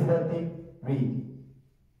 You see that thing? Read.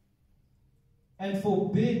 And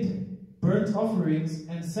forbid burnt offerings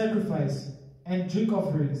and sacrifice and drink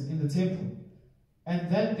offerings in the temple, and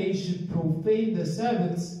that they should profane the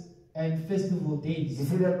Sabbaths and festival days. You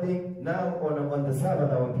see that thing? Now on the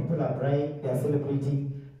Sabbath, our people are praying, they are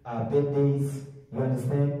celebrating birthdays, you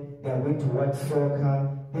understand? They are going to watch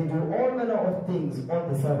soccer. They do all manner of things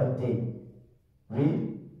on the Sabbath day.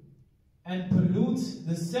 Read. And pollute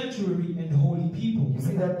the sanctuary and holy people. You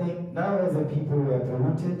see that thing? Now as a people we are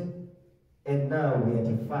polluted, and now we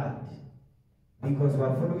are defiled. Because we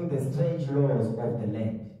are following the strange laws of the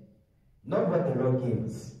land. Not what the Lord gave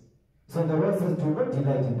us. So the Lord says, do not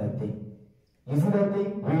delight in that thing. You see that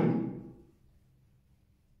thing? Read.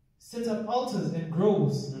 Set up altars and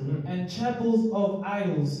groves, and chapels of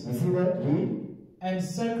idols. You see that? Read. And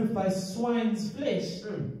sacrifice swine's flesh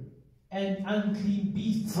and unclean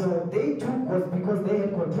beasts. So they took, because they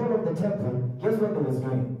had control of the temple, guess what they was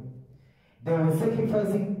doing? They were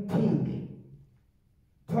sacrificing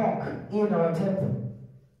pork in our temple.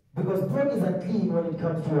 Because pork is unclean when it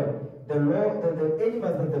comes to the Lord, the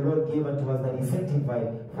animals that the Lord gave unto us that He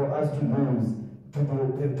sanctified for us to use to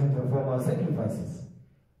perform our sacrifices.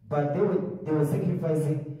 But they were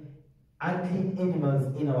sacrificing unclean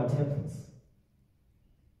animals in our temples.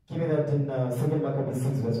 Give me that in 2 Maccabees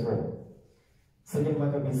 6 verse 4. 2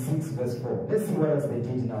 Maccabees 6 verse 4. Let's see what else they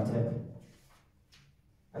did in our temple.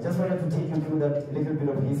 I just wanted to take you through that little bit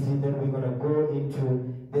of history, then we're going to go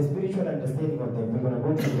into the spiritual understanding of them. We're going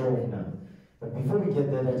to go to Rome now. But before we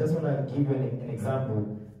get there, I just want to give you an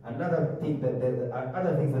example. Another thing that there are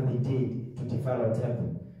other things that they did to defile our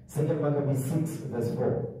temple. 2 Maccabees 6 verse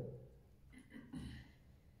 4.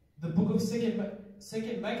 The book of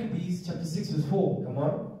Second Maccabees, chapter 6, verse 4. Come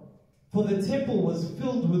on. For the temple was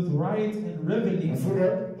filled with riot and reveling. You see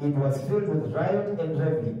that? It was filled with riot and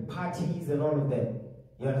reveling, parties and all of that.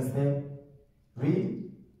 You understand?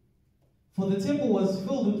 Read. For the temple was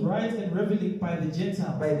filled with riot and reveling by the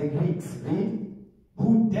Gentiles. By the Greeks. Read.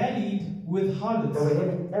 Who dallied with harlots. They were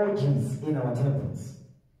having orgies in our temples.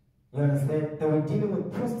 You understand? They were dealing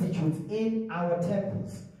with prostitutes in our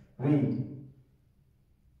temples. Read.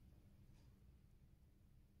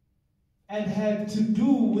 And had to do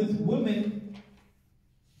with women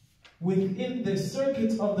within the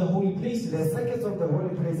circuit of the holy places. The circuit of the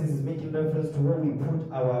holy places is making reference to where we put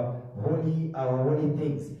our holy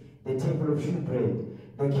things. The table of shewbread,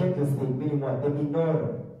 the candlestick, meaning what? The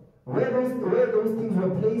menorah. Where those things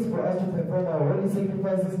were placed for us to perform our holy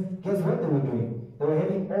sacrifices, guess what they were doing? They were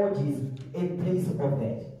having orgies in place of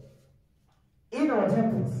that. In our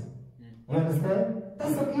temples. You understand?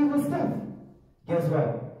 That's some evil stuff. Guess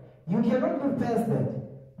what? You cannot move past that.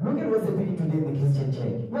 Look at what's happening today in the Christian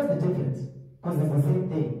church. What's the difference? Because it's the same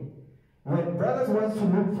thing. When brothers want to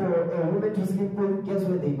look for a woman to sleep with, guess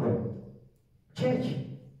where they go? Church.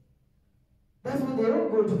 That's why they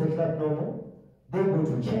don't go to the club no more. They go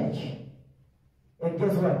to church. And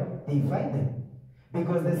guess what? They find them.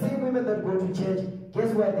 Because the same women that go to church,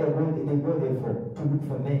 guess what they go there for? To look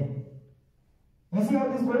for men. You see how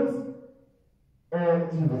this goes? All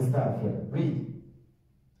evil stuff here. Read.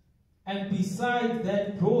 And besides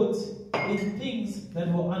that brought in things that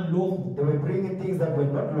were unlawful. They were bringing things that were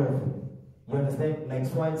not lawful. You understand? Like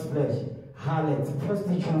swine's flesh, harlots,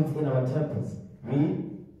 prostitutes in our temples.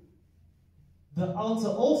 Read. The altar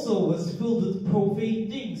also was filled with profane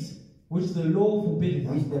things, which the law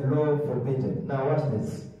forbidden. Which the law forbidden. Now watch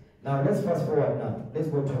this. Now let's fast forward now. Let's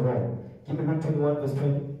go to Rome. Give me Luke 21 verse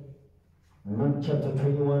 20. Luke chapter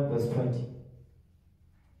 21 verse 20.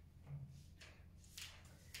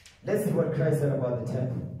 Let's see what Christ said about the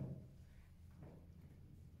temple.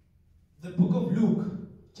 The book of Luke,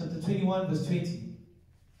 chapter 21, verse 20.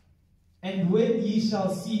 And when ye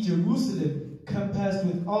shall see Jerusalem compassed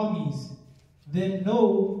with armies, then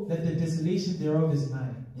know that the desolation thereof is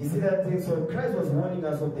nigh. You see that thing? So Christ was warning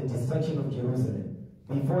us of the destruction of Jerusalem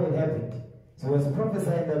before it happened. So he was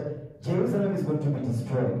prophesying that Jerusalem is going to be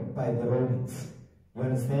destroyed by the Romans. You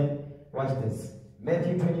understand? Watch this.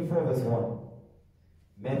 Matthew 24, verse 1.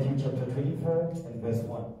 Matthew chapter 24 and verse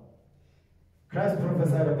 1. Christ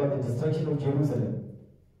prophesied about the destruction of Jerusalem.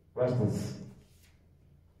 Watch this.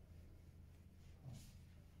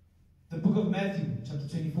 The book of Matthew, chapter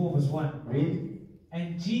 24, verse 1. Read.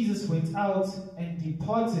 And Jesus went out and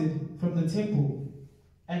departed from the temple,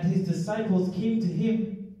 and his disciples came to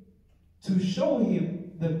him to show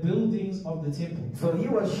him the buildings of the temple. So he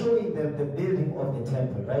was showing them the building of the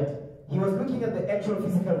temple, right? He was looking at the actual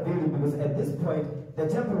physical building because at this point, the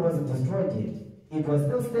temple wasn't destroyed yet. It was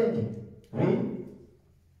still standing. Read.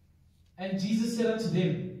 And Jesus said unto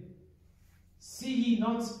them, see ye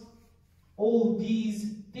not all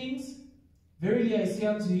these things? Verily I say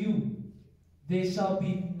unto you, there shall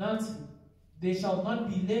not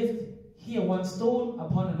be left here one stone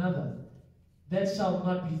upon another that shall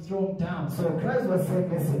not be thrown down. So Christ was saying,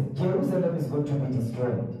 listen, Jerusalem is going to be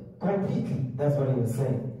destroyed completely. That's what he was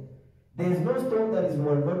saying. There is no stone that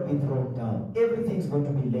will not be thrown down. Everything is going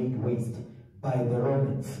to be laid waste by the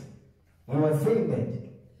Romans. He was saying that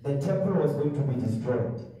the temple was going to be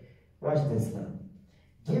destroyed. Watch this now.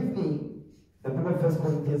 Give me the book of 1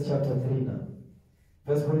 Corinthians chapter 3 now.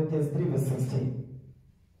 1 Corinthians 3 verse 16.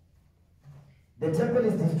 The temple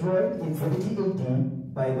is destroyed in 70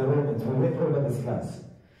 AD by the Romans. We went over this class.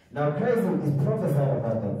 Now Christ is prophesying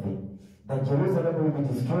about that thing. That Jerusalem will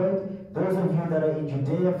be destroyed. Those of you that are in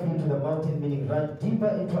Judea, flee to the mountain, meaning run deeper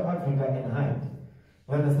into Africa and hide.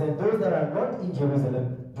 You understand? Those that are not in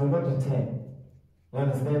Jerusalem, do not return. You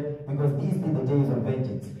understand? Because these be the days of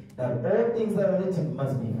vengeance. That all things that are written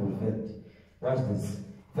must be fulfilled. Watch this.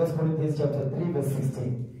 1 Corinthians chapter 3 verse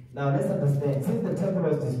 16. Now let's understand. Since the temple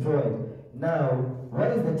was destroyed, now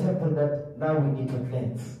what is the temple that now we need to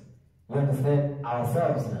cleanse? You understand?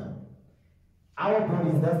 Ourselves now. Our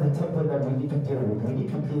bodies, that's the temple that we need to deal with. We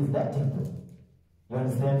need to cleanse that temple. You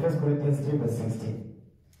understand? 1 Corinthians 3 verse 16.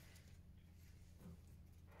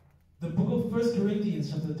 The book of 1 Corinthians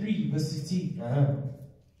chapter 3 verse 16.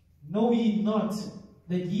 Know ye not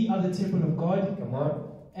that ye are the temple of God? Come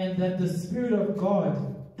on. And that the Spirit of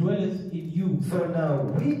God dwelleth in you. So now,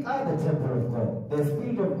 we are the temple of God. The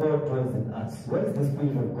Spirit of God dwells in us. What is the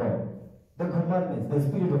Spirit of God? The commandments, the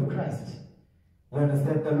Spirit of Christ. You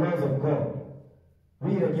understand? The laws of God.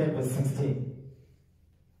 Read again verse 16.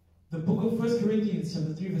 The book of 1 Corinthians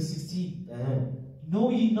chapter 3 verse 16. Know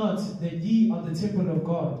ye not that ye are the temple of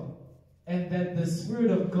God, and that the Spirit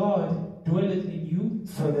of God dwelleth in you?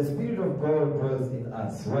 So the Spirit of God dwells in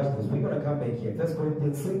us. Watch this. We're going to come back here. 1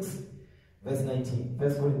 Corinthians 6 verse 19.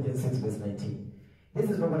 1 Corinthians 6 verse 19. This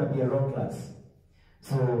is not going to be a long class.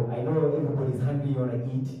 So I know everybody's hungry, you want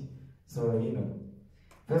to eat. So, you know.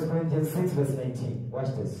 1 Corinthians 6 verse 19.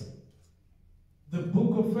 Watch this. The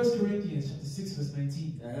book of 1 Corinthians chapter 6 verse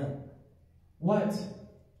 19. What?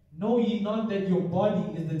 Know ye not that your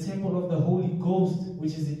body is the temple of the Holy Ghost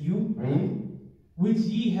which is in you? Read. Which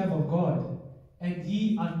ye have of God, and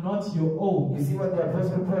ye are not your own. You see what the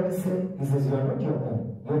Apostle Paul is saying? He says you are not your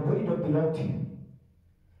own. Your body don't belong to you.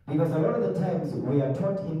 Because a lot of the times we are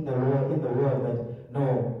taught in the world that,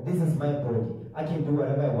 no, this is my body. I can do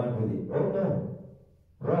whatever I want with it. Oh no.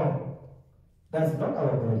 Wrong. That's not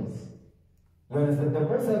our bodies. You understand? The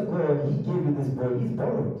Most High God, He gave you this body. It's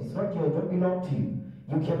borrowed. It's not yours. It don't belong to you.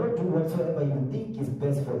 You cannot do whatsoever you think is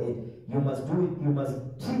best for it. You must do it. You must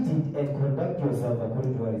treat it and conduct yourself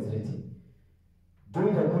according to what is written. Do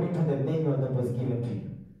it according to the manual that was given to you.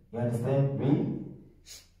 You understand? Read.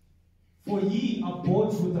 For ye are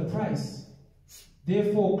bought with a price.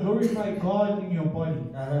 Therefore glorify God in your body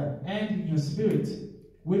and in your spirit,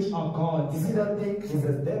 which are You God's. see that thing? It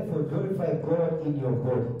says, therefore glorify God in your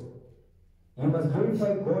body. You must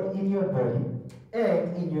glorify God in your body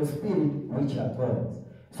and in your spirit, which are God's.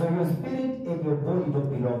 So your spirit and your body don't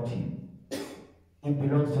belong to you. It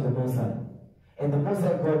belongs to the Most High. And the Most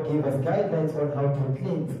High God gave us guidelines on how to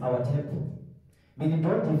cleanse our temple. Meaning,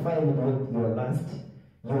 don't defile it with your lust,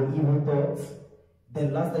 your evil thoughts, the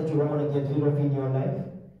lust that you don't want to get rid of in your life.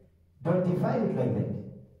 Don't defile it like that.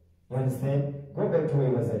 You understand? Go back to where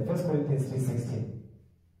it was at. 1 Corinthians 3:16.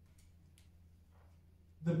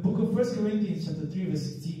 The book of 1 Corinthians chapter 3 verse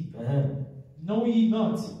 16. Know ye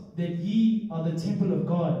not that ye are the temple of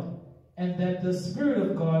God, and that the Spirit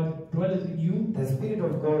of God dwelleth in you? The Spirit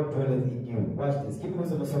of God dwelleth in you. Watch this. Give me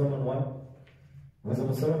Wisdom of Solomon 1. Wisdom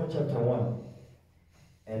of Solomon chapter 1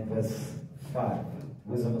 and verse 5.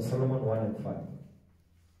 Wisdom of Solomon 1 and 5.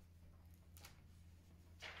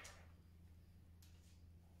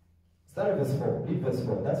 Start at verse 4. Read verse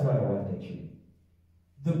 4. That's what I want actually.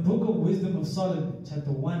 The book of Wisdom of Solomon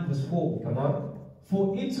chapter 1 verse 4. Come on.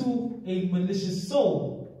 For into a malicious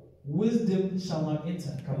soul wisdom shall not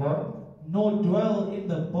enter. Come on. Nor dwell in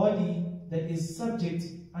the body that is subject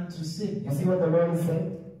unto sin. You see what the Lord is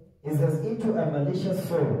saying? It says, into a malicious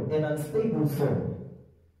soul, an unstable soul,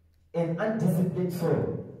 an undisciplined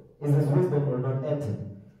soul, it says wisdom will not enter.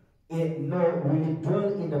 Nor will it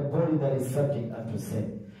dwell in a body that is subject unto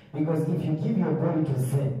sin. Because if you give your body to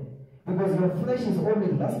sin, because your flesh is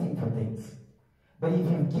always lusting for things. But if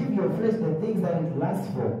you give your flesh the things that it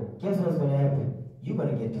lusts for, guess what's going to happen? You're going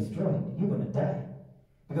to get destroyed. You're going to die.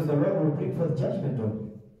 Because the Lord will bring forth judgment on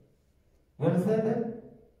you. You understand that?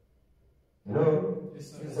 Hello?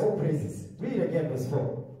 Yes, All praises. Read it again, verse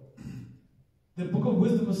 4. The book of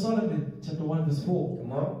Wisdom of Solomon chapter 1 verse 4.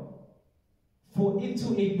 Come on. For into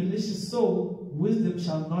a malicious soul wisdom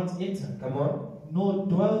shall not enter. Come on. Nor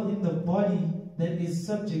dwell in the body that is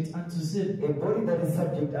subject unto sin. A body that is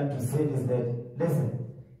subject unto sin is that,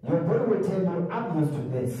 listen, your body will tell you, I'm used to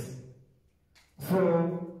this.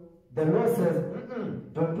 So, the Lord says,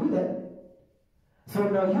 don't do that. So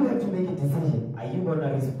now you have to make a decision. Are you going to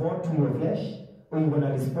respond to your flesh, or are you going to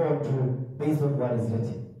respond to based on what is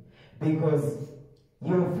written? Because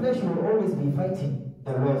your flesh will always be fighting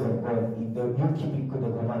the laws of God in the you keeping the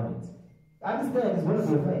commandments. Understand, it's going to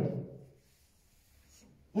be a fight.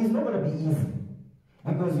 It's not going to be easy.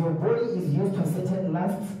 Because your body is used to certain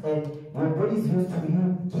lusts, and your body is used to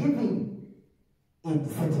you giving it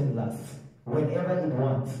certain lusts whenever it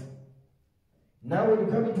wants. Now when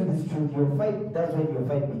you come into this truth, your fight, that's when your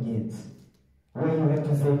fight begins. Where you have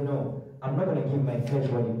to say, no, I'm not going to give my flesh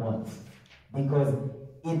what it wants. Because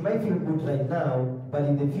it might feel good right now, but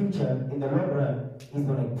in the future, in the long run, it's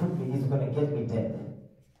going to get me dead.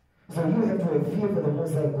 So you have to have fear for the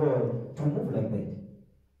Most High God to move like that.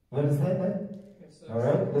 You understand that?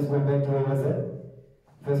 Alright, let's go back to what was that?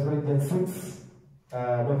 1 Corinthians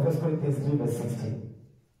 1 Corinthians 3 verse 16.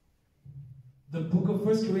 The book of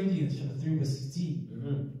 1 Corinthians chapter 3 verse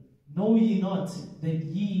 16. Know ye not that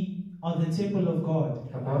ye are the temple of God?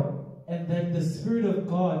 Come on. And that the Spirit of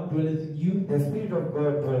God dwelleth in you? The Spirit of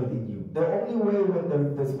God dwells in you. The only way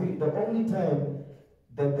when the only time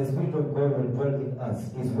that the Spirit of God will dwell in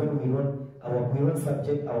us is when we don't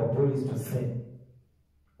subject our bodies to sin.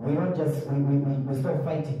 We don't just, we stop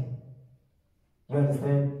fighting. You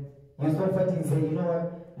understand? You stop fighting and say, you know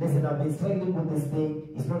what? Listen, I've been struggling with this thing.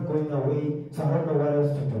 It's not going away, so I don't know what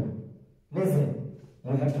else to do. Listen,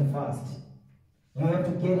 you have to fast. You have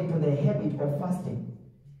to get into the habit of fasting.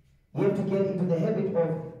 You have to get into the habit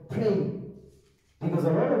of praying. Because a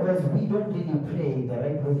lot of us, we don't really pray the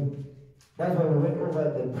right way. That's why we went over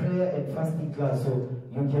the prayer and fasting class, so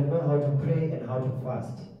you can know how to pray and how to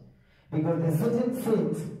fast. Because there's certain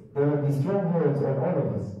sins, there will be strongholds on all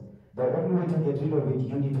of us. The only way to get rid of it,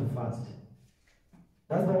 you need to fast.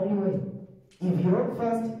 That's the only way. If you don't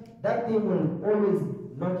fast, that thing will always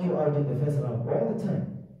knock you out in the first round, all the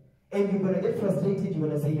time. And you're going to get frustrated, you're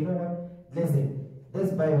going to say, you know what, listen,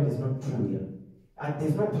 this Bible is not true here. And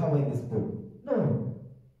there's no power in this book. No.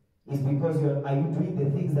 It's because are you doing the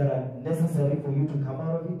things that are necessary for you to come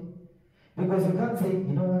out of it? Because you can't say,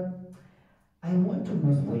 you know what, I want to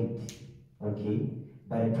lose weight, okay?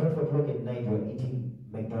 But at 12 o'clock at night, you're eating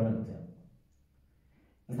McDonald's.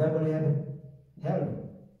 Is that going to happen? Hell no.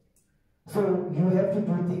 So you have to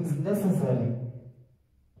do things necessary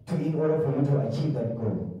in order for you to achieve that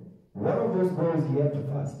goal. One of those goals, you have to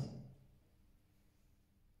fast.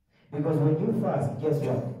 Because when you fast, guess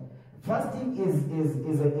what? Fasting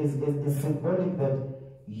is symbolic that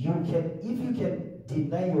you can, if you can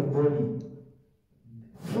deny your body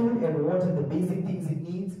food and water, the basic things it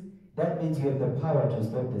needs, that means you have the power to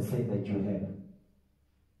stop the sin that you have.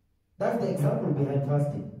 That's the example behind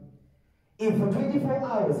fasting. If for 24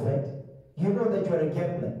 hours, right, you know that you are a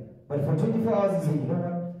gambler, but for 24 hours you say, you know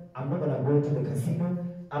what, I'm not going to go to the casino,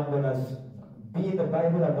 I'm going to be in the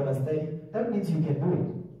Bible, I'm going to study, that means you can do it.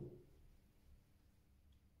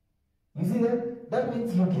 You see that? That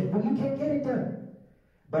means you can get it done.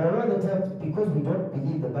 But a lot of the times, because we don't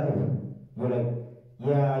believe the Bible, you're like,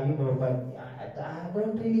 yeah, you know, but I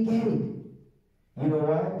don't really get it. You know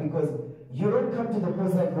why? Because you don't come to the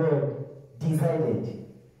Most High God decided.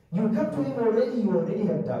 You come to Him already, you already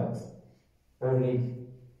have doubts. Already.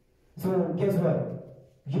 So guess what?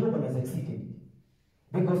 You're not going to succeed in it.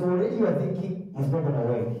 Because already you are thinking it's not going to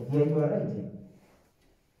work. Yeah, you are right. Yeah.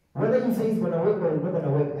 Whether you say it's going to work or it's not going to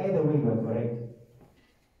work, either way you are correct.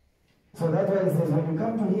 So that's why it says when you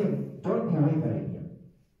come to Him, don't be wavering.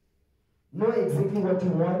 Know exactly what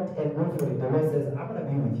you want and go for it. The Lord says, I'm going to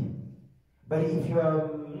be with you. But if you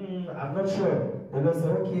are, I'm not sure, the Lord says,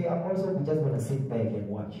 okay, I'm also just going to sit back and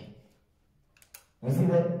watch. You see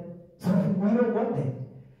that? So we don't want that.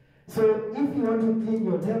 So if you want to clean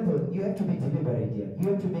your temple, you have to be deliberate here. You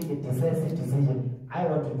have to make a decisive decision. I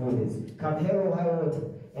want to do this. Come hell or high water.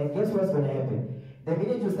 And guess what's going to happen? The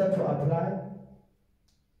minute you start to apply,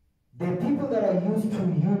 the people that are used to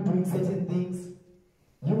you doing certain things,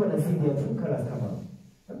 you're going to see their true colors come out.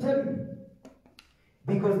 I'm telling you.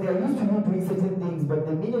 Because they are used to you doing certain things, but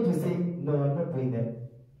the minute you say, no, I'm not doing that,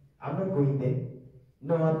 I'm not going there,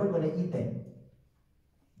 no, I'm not going to eat that,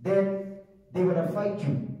 then they're going to fight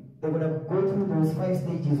you. They're going to go through those 5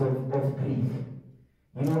 stages of grief.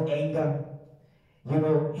 You know, anger, you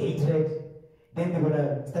know, hatred. Then they're going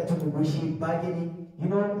to start to negotiate, bargaining. You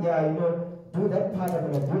know, yeah, you know, do that part,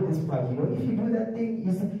 I'm going to do this part. You know, if you do that thing,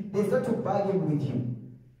 you see, they start to bargain with you.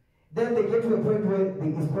 Then they get to a point where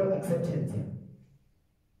it's called acceptance.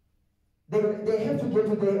 They have to get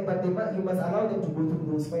to there, but you must allow them to go through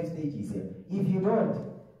those 5 stages here. If you don't,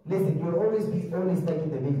 listen, you'll always be stuck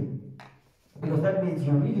in the middle. Because that means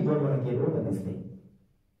you really don't want to get over this thing.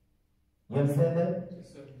 You understand that?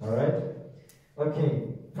 Yes, sir. Alright?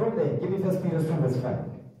 Okay. From there, give me 1 Peter 2 verse 5.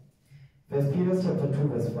 1 Peter chapter 2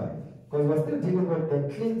 verse 5. Because we're still dealing with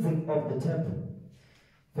the cleansing of the temple.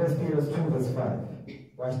 1 Peter 2 verse 5.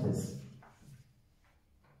 Watch this.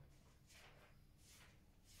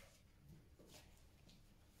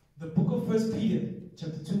 The book of 1 Peter,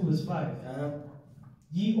 chapter 2, verse 5.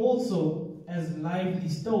 Ye also, as lively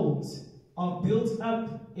stones, are built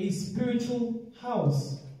up a spiritual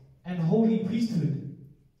house and holy priesthood,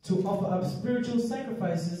 to offer up spiritual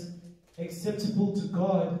sacrifices acceptable to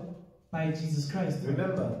God by Jesus Christ.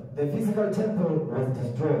 Remember, the physical temple was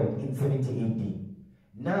destroyed in 70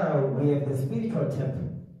 AD. Now we have the spiritual temple.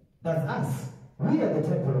 That's us. We are the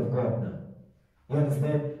temple of God now. You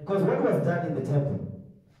understand? Because what was done in the temple?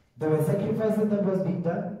 There were sacrifices that was being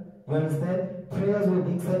done. You understand? Prayers were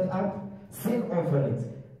being set up. Sin offerings,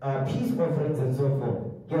 peace offerings, and so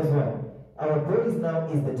forth. Guess what? Our bodies now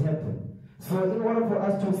is the temple. So in order for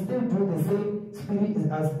us to still do the same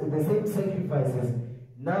the same sacrifices,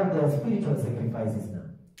 now there are spiritual sacrifices now.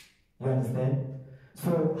 You understand?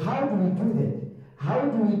 So how do we do that? How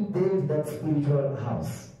do we build that spiritual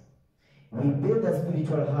house? We build that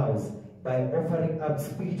spiritual house by offering up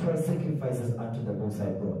spiritual sacrifices unto the Most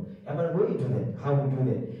High God. I'm going to go into that, how we do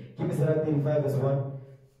that. Give me Psalm 35 verse 1.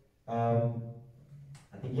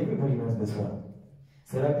 I think everybody knows this one.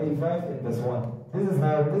 Psalm 35 and verse 1.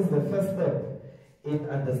 This is the first step in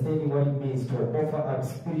understanding what it means to offer up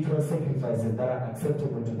spiritual sacrifices that are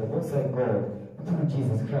acceptable to the Most High God through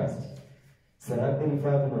Jesus Christ. Psalm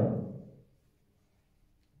 35 and 1.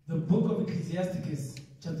 The book of Ecclesiasticus,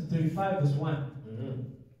 chapter 35, verse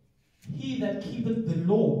 1. He that keepeth the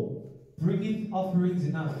law bringeth offerings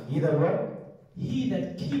enough. He that what? He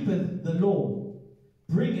that keepeth the law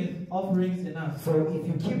bringeth offerings enough. So if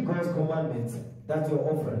you keep God's commandments, that's your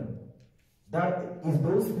offering. That is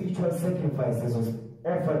those spiritual sacrifices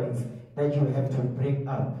or offerings that you have to bring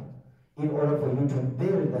up in order for you to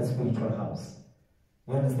build that spiritual house.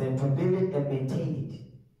 You understand? To build it and maintain it.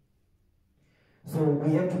 So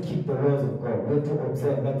we have to keep the laws of God. We have to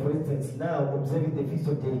observe. Like for instance, now observing the Feast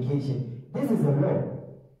of Dedication, this is a law.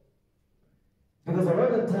 Because a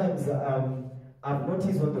lot of times I've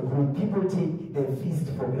noticed on the group, people take the feast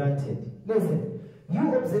for granted. Listen,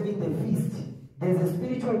 you observing the feast, there's a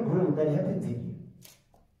spiritual growth that happens in you.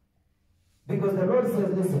 Because the Lord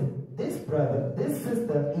says, listen, this brother, this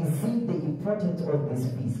sister is seeing the importance of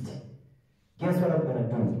this feast. Guess what I'm going to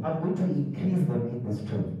do? I'm going to increase them in this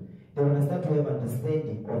truth. They want to start to have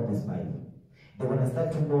understanding of this Bible. They want to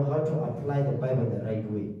start to know how to apply the Bible the right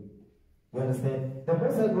way. You understand? The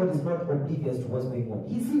Most High God is not oblivious to what's going on.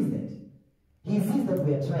 He sees that. He sees that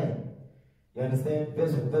we are trying. You understand?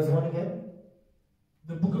 Verse 1 again?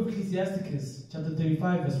 The book of Ecclesiasticus, chapter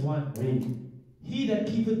 35, verse 1. Read. He that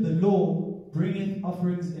keepeth the law bringeth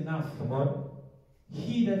offerings enough. Come on.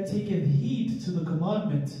 He that taketh heed to the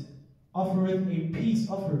commandment offereth a peace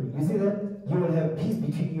offering. You see that? You will have peace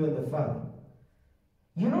between you and the Father.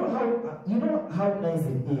 You know how nice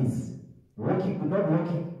it is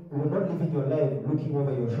not living your life looking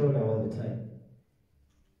over your shoulder all the time.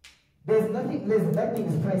 That thing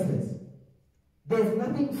is priceless. There's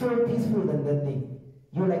nothing so peaceful than that thing.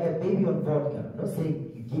 You're like a baby on vodka. I'm not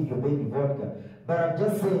saying you give your baby vodka, but I'm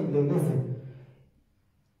just saying, listen,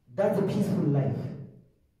 that's a peaceful life.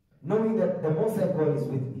 Knowing that the Most High God is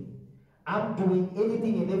with me. I'm doing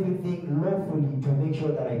anything and everything lawfully to make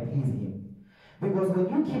sure that I please Him. Because when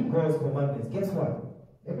you keep God's commandments, guess what?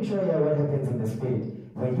 Let me show you what happens in the Spirit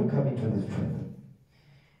when you come into this truth.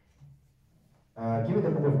 Give me the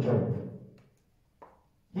book of Job.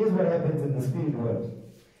 Here's what happens in the Spirit world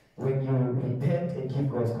when you repent and keep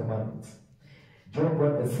God's commandments. Job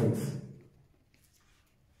 1 verse 6.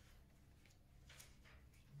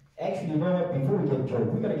 Actually, you know what? Before we get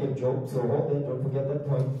Job, we're going to get Job, so hold there, don't forget that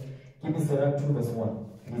point. Give me Sirach 2 verse 1.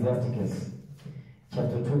 Ecclesiasticus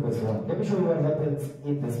chapter 2 verse 1. Let me show you what happens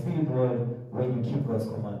in the spirit world when you keep God's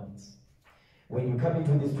commandments. When you come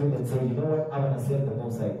into this truth and say, you know what? I want to serve the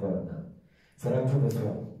Most High God now. Sirach 2 verse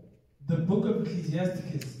 1. The book of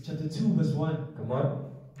Ecclesiasticus chapter 2 verse 1. Come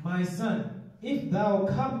on. My son, if thou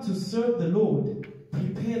come to serve the Lord,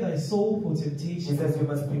 prepare thy soul for temptation. He says you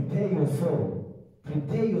must prepare your soul,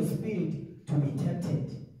 prepare your spirit to be tempted.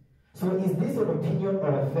 So is this an opinion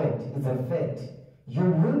or a fact? It's a fact. You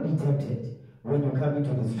will be tempted when you come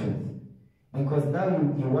into this truth. Because now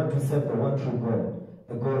you want to serve the one true God,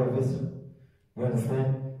 the God of Israel. You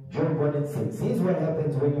understand? Job 1 and 6. Here's what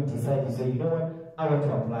happens when you decide, you say, you know what? I want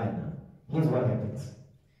to apply now. Here's what happens.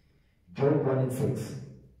 Job 1 and 6.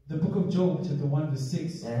 The book of Job, chapter 1, verse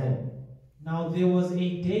 6. Now there was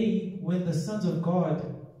a day when the sons of God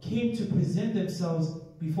came to present themselves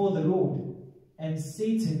before the Lord, and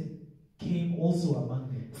Satan came also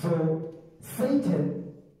among them. So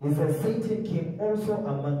Satan came also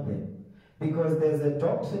among them. Because there's a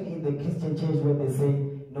doctrine in the Christian church where they say,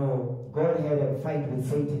 no, God had a fight with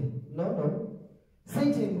Satan. No.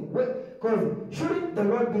 Satan, because shouldn't the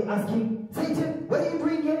Lord be asking, Satan, what are you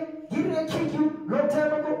doing here? Didn't I kick you long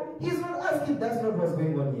time ago? He's not asking. That's not what's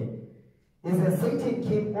going on here. It's that Satan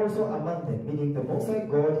came also among them, meaning the Most High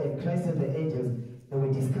God and Christ and the angels, they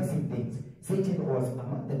were discussing things. Satan was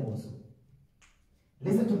among them also.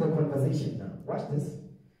 Listen to the conversation now. Watch this.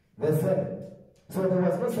 Verse 7. So there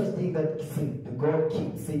was no such thing that God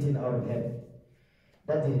kicked Satan out of heaven.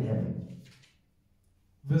 That didn't happen.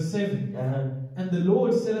 Verse 7. And the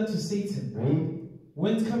Lord said unto Satan, Read.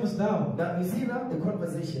 Whence comest thou? Now you see now the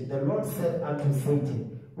conversation. The Lord said unto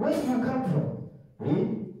Satan, where do you come from?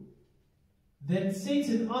 Read. Then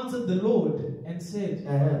Satan answered the Lord and said,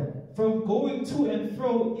 From going to and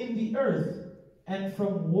fro in the earth, and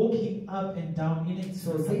from walking up and down in it.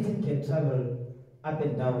 So Satan can travel up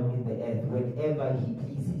and down in the earth whenever he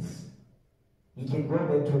pleases. He can go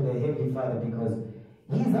back to the Heavenly Father because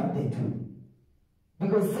he's up there too.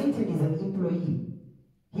 Because Satan is an employee.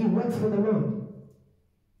 He works for the Lord.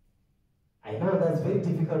 I know that's very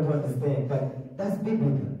difficult to understand, but that's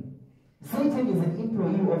biblical. Satan is an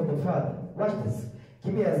employee of the Father. Watch this.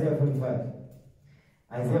 Give me Isaiah 45.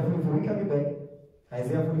 Isaiah 44. We coming back.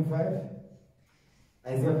 Isaiah 45.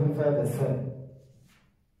 Isaiah 45 verse 7.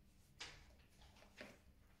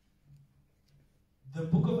 The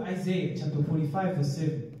book of Isaiah, chapter 45, verse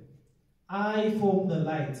 7. I form the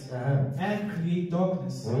light and create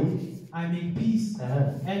darkness. I make peace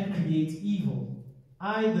and create evil.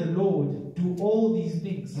 I, the Lord, do all these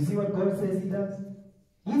things. You see what God says He does?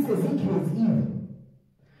 He says He creates evil.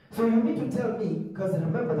 So you need to tell me, because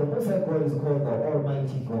remember the Most High God is called the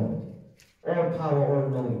Almighty God. All power, all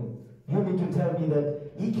knowing. You need to tell me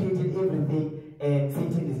that He created everything and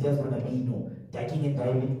Satan is just going to be, ducking and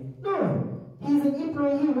diving. No. He's an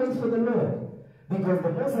employee, he works for the Lord. Because the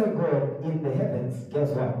Most High God in the heavens, guess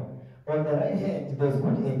what? On the right hand, there's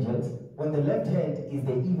good angels. On the left hand is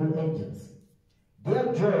the evil angels.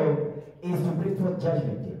 Their job is to bring forth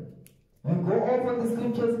judgment here. You go off on the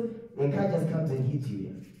scriptures, a car just comes and hits you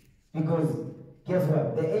here. Because, guess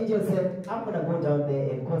what? The angel said, I'm going to go down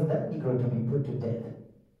there and cause that Negro to be put to death.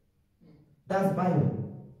 That's Bible.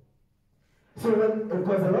 So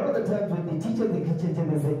because a lot of the times when they teach in the church,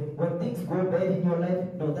 they say, when things go bad in your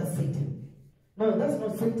life, no, that's Satan. No, that's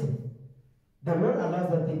not Satan. The Lord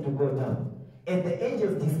allows that thing to go down. And the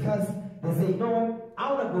angels discuss they say, you know what,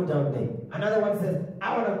 I want to go down there. Another one says,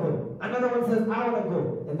 I want to go. Another one says, I want to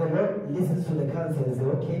go. And the Lord listens to the counsel and says,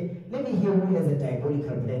 okay, let me hear who has a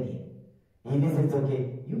diabolical plan here. He listens,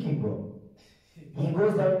 okay, you can go. He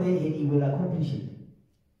goes down there and he will accomplish it.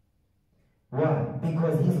 Why?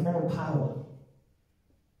 Because he's all power.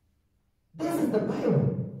 This is the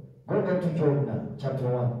Bible. Go back to Job now, chapter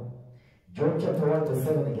 1. Job chapter 1 verse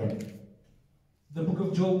 7 again. The book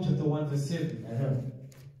of Job chapter 1 verse 7.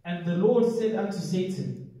 And the Lord said unto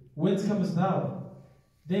Satan, Whence comest thou?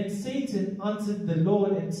 Then Satan answered the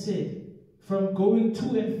Lord and said, From going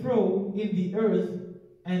to and fro in the earth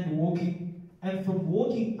and from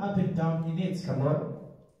walking up and down in it. Come on.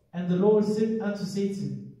 And the Lord said unto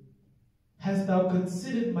Satan, Hast thou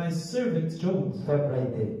considered my servant Job? Stop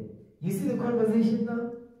right there. You see the conversation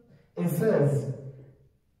now? It says,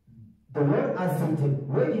 the Lord asked Satan,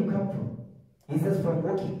 where do you come from? He says, from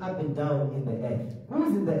walking up and down in the earth. Who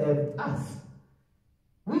is in the earth? Us.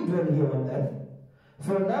 We dwell here on earth.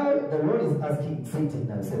 So now the Lord is asking Satan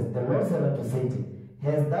now, says, the Lord said unto Satan,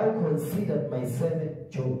 Hast thou considered my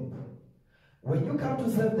servant Job? When you come to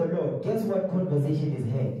serve the Lord, guess what conversation is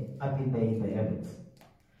had up in the heavens?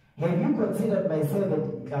 Have you considered my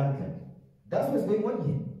servant Duncan? That's what's going on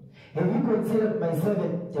here. Have you considered my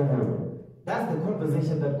servant Jehovah? That's the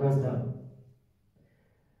conversation that goes down.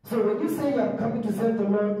 So when you say I'm coming to serve the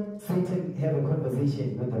Lord, Satan have a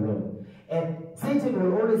conversation with the Lord. And Satan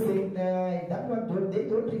will always say, nah, that one they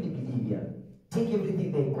don't really believe you. Take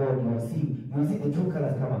everything they got, you'll see the true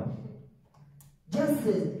colors come out.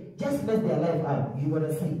 Just mess their life up, you're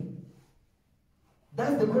gonna see.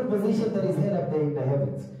 That's the conversation that is held up there in the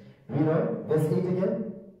heavens. Read on, verse 8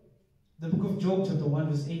 again. The book of Job chapter 1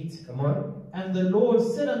 verse 8. Come on. And the Lord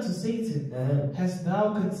said unto Satan, Hast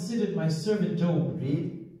thou considered my servant Job?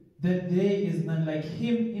 Read. That there is none like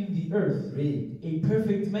him in the earth. Read. A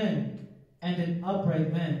perfect man and an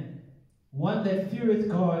upright man, one that feareth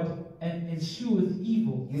God and escheweth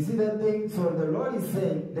evil. You see that thing? So the Lord is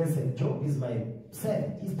saying, listen, Job is my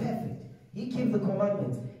servant. He's perfect. He keeps the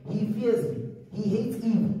commandments. He fears me. He hates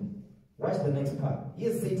evil. Watch the next part.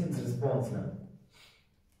 Here's Satan's response now.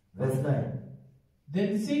 Verse 9.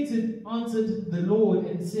 Then Satan answered the Lord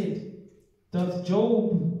and said, Doth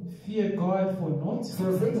Job fear God for naught?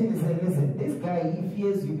 So Satan is saying, listen, this guy, he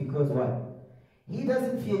fears you because what? He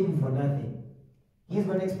doesn't fear you for nothing. He's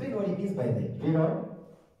going to explain what he means by that. You know?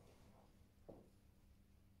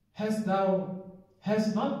 Hast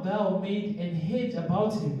not thou made an hedge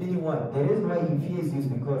about him? Meaning what? The reason why he fears you is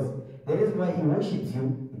because, the reason why he worships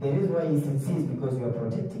you, the reason why he's sincere is because you are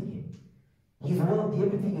protecting him. He's wealthy,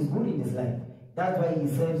 everything is good in his life. That's why he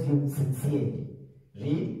serves you sincerely.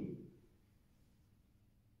 Read.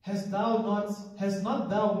 Hast not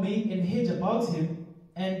thou made an hedge about him,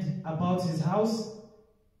 and about his house,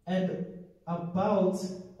 and about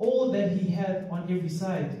all that he hath on every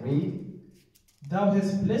side? Read. Thou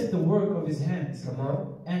hast blessed the work of his hands. Come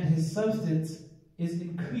on. And his substance is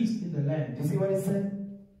increased in the land. You see what he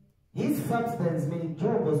said? His substance, meaning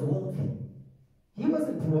Job was wealthy. He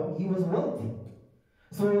wasn't poor, he was wealthy.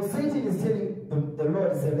 So Satan is telling the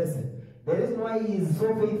Lord, say, listen, the reason why he is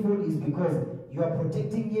so faithful is because you are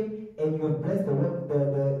protecting him and you have blessed the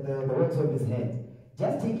works of his hands.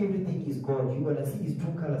 Just take everything he's got, you're going to see his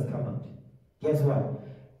true colors come out. Guess what?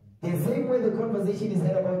 The same way the conversation is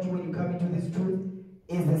had about you when you come into this truth,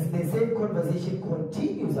 is the same conversation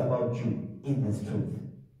continues about you in this truth.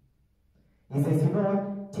 He says, you know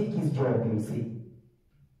what? Take his job, you'll see.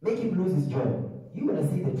 Make him lose his job. You're going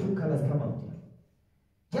to see the true colors come out.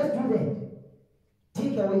 Just do that.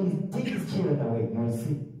 Take his children away, you'll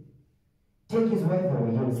see. Take his wife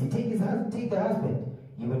away, you'll see. Take the husband,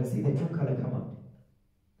 you're going to see the true color come out.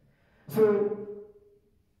 So,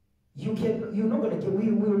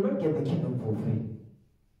 we will not get the kingdom for free.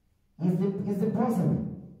 It's impossible.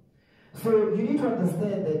 So you need to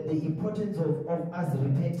understand that the importance of us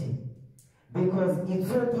repenting, because it's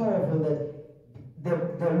so powerful that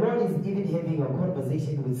the Lord is even having a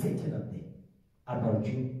conversation with Satan up there about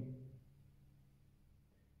you.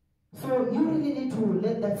 So you really need to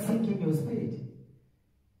let that sink in your spirit,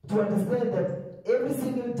 to understand that every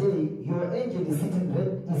single day your angel is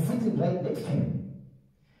sitting right next to you.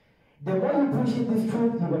 The more you push in this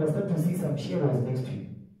truth, you're going to start to see some shadows next to you.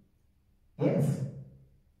 Yes.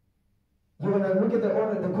 You're going to look at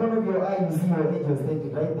the corner of your eye, you see your angel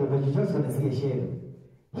standing right there, but you're just going to see a shadow.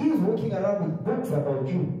 He is walking around with books about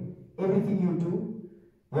you. Everything you do,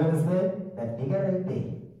 you understand? That nigga right there.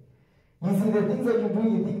 You see the things that you do,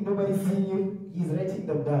 you think nobody's seeing you, he's writing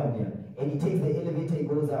them down here. And he takes the elevator, he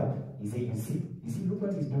goes up. He says, you see, look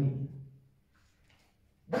what he's doing.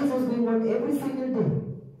 That's what's going on every single day.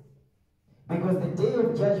 Because the day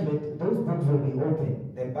of judgment, those books will be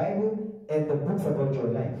open. The Bible and the books about your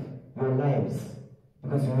life, your lives.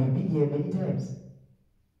 Because you will be here many times.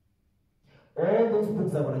 All those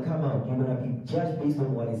books are going to come out. You're going to be judged based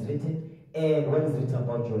on what is written and what is written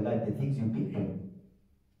about your life, the things you've been through.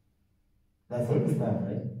 That's heavy stuff,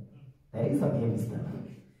 right? That is some heavy stuff.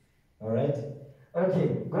 Alright?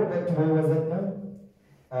 Okay, go back to where was that now?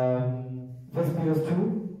 First Peter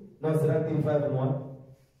 2. No, Sirach 35 and 1.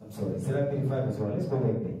 I'm sorry, Sirach 35 as well. Let's go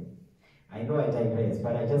back there. I know I digress,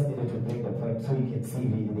 but I just needed to bring the point so you can see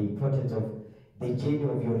really the importance of the journey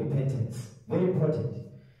of your repentance. Very important.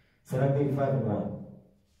 Sirach 35 and 1.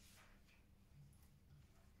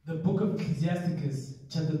 The book of Ecclesiasticus,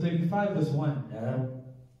 chapter 35, verse 1.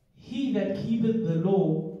 He that keepeth the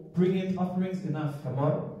law bringeth offerings enough. Come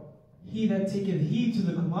on. He that taketh heed to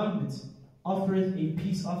the commandments offereth a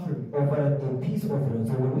peace offering. Offereth a peace offering.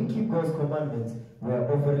 So when we keep God's commandments, we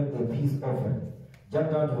are offering a peace offering.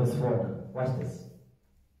 Jump down to verse 4 now. Watch this.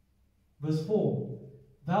 Verse 4.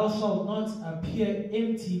 Thou shalt not appear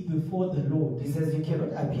empty before the Lord. He says you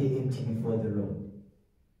cannot appear empty before the Lord.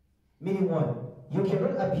 Meaning what? You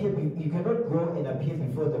cannot go and appear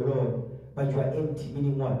before the Lord, but you are empty.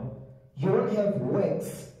 Meaning what? You don't have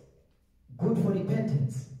works good for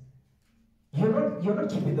repentance. You're not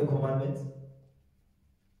keeping the commandments.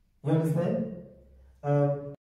 You understand?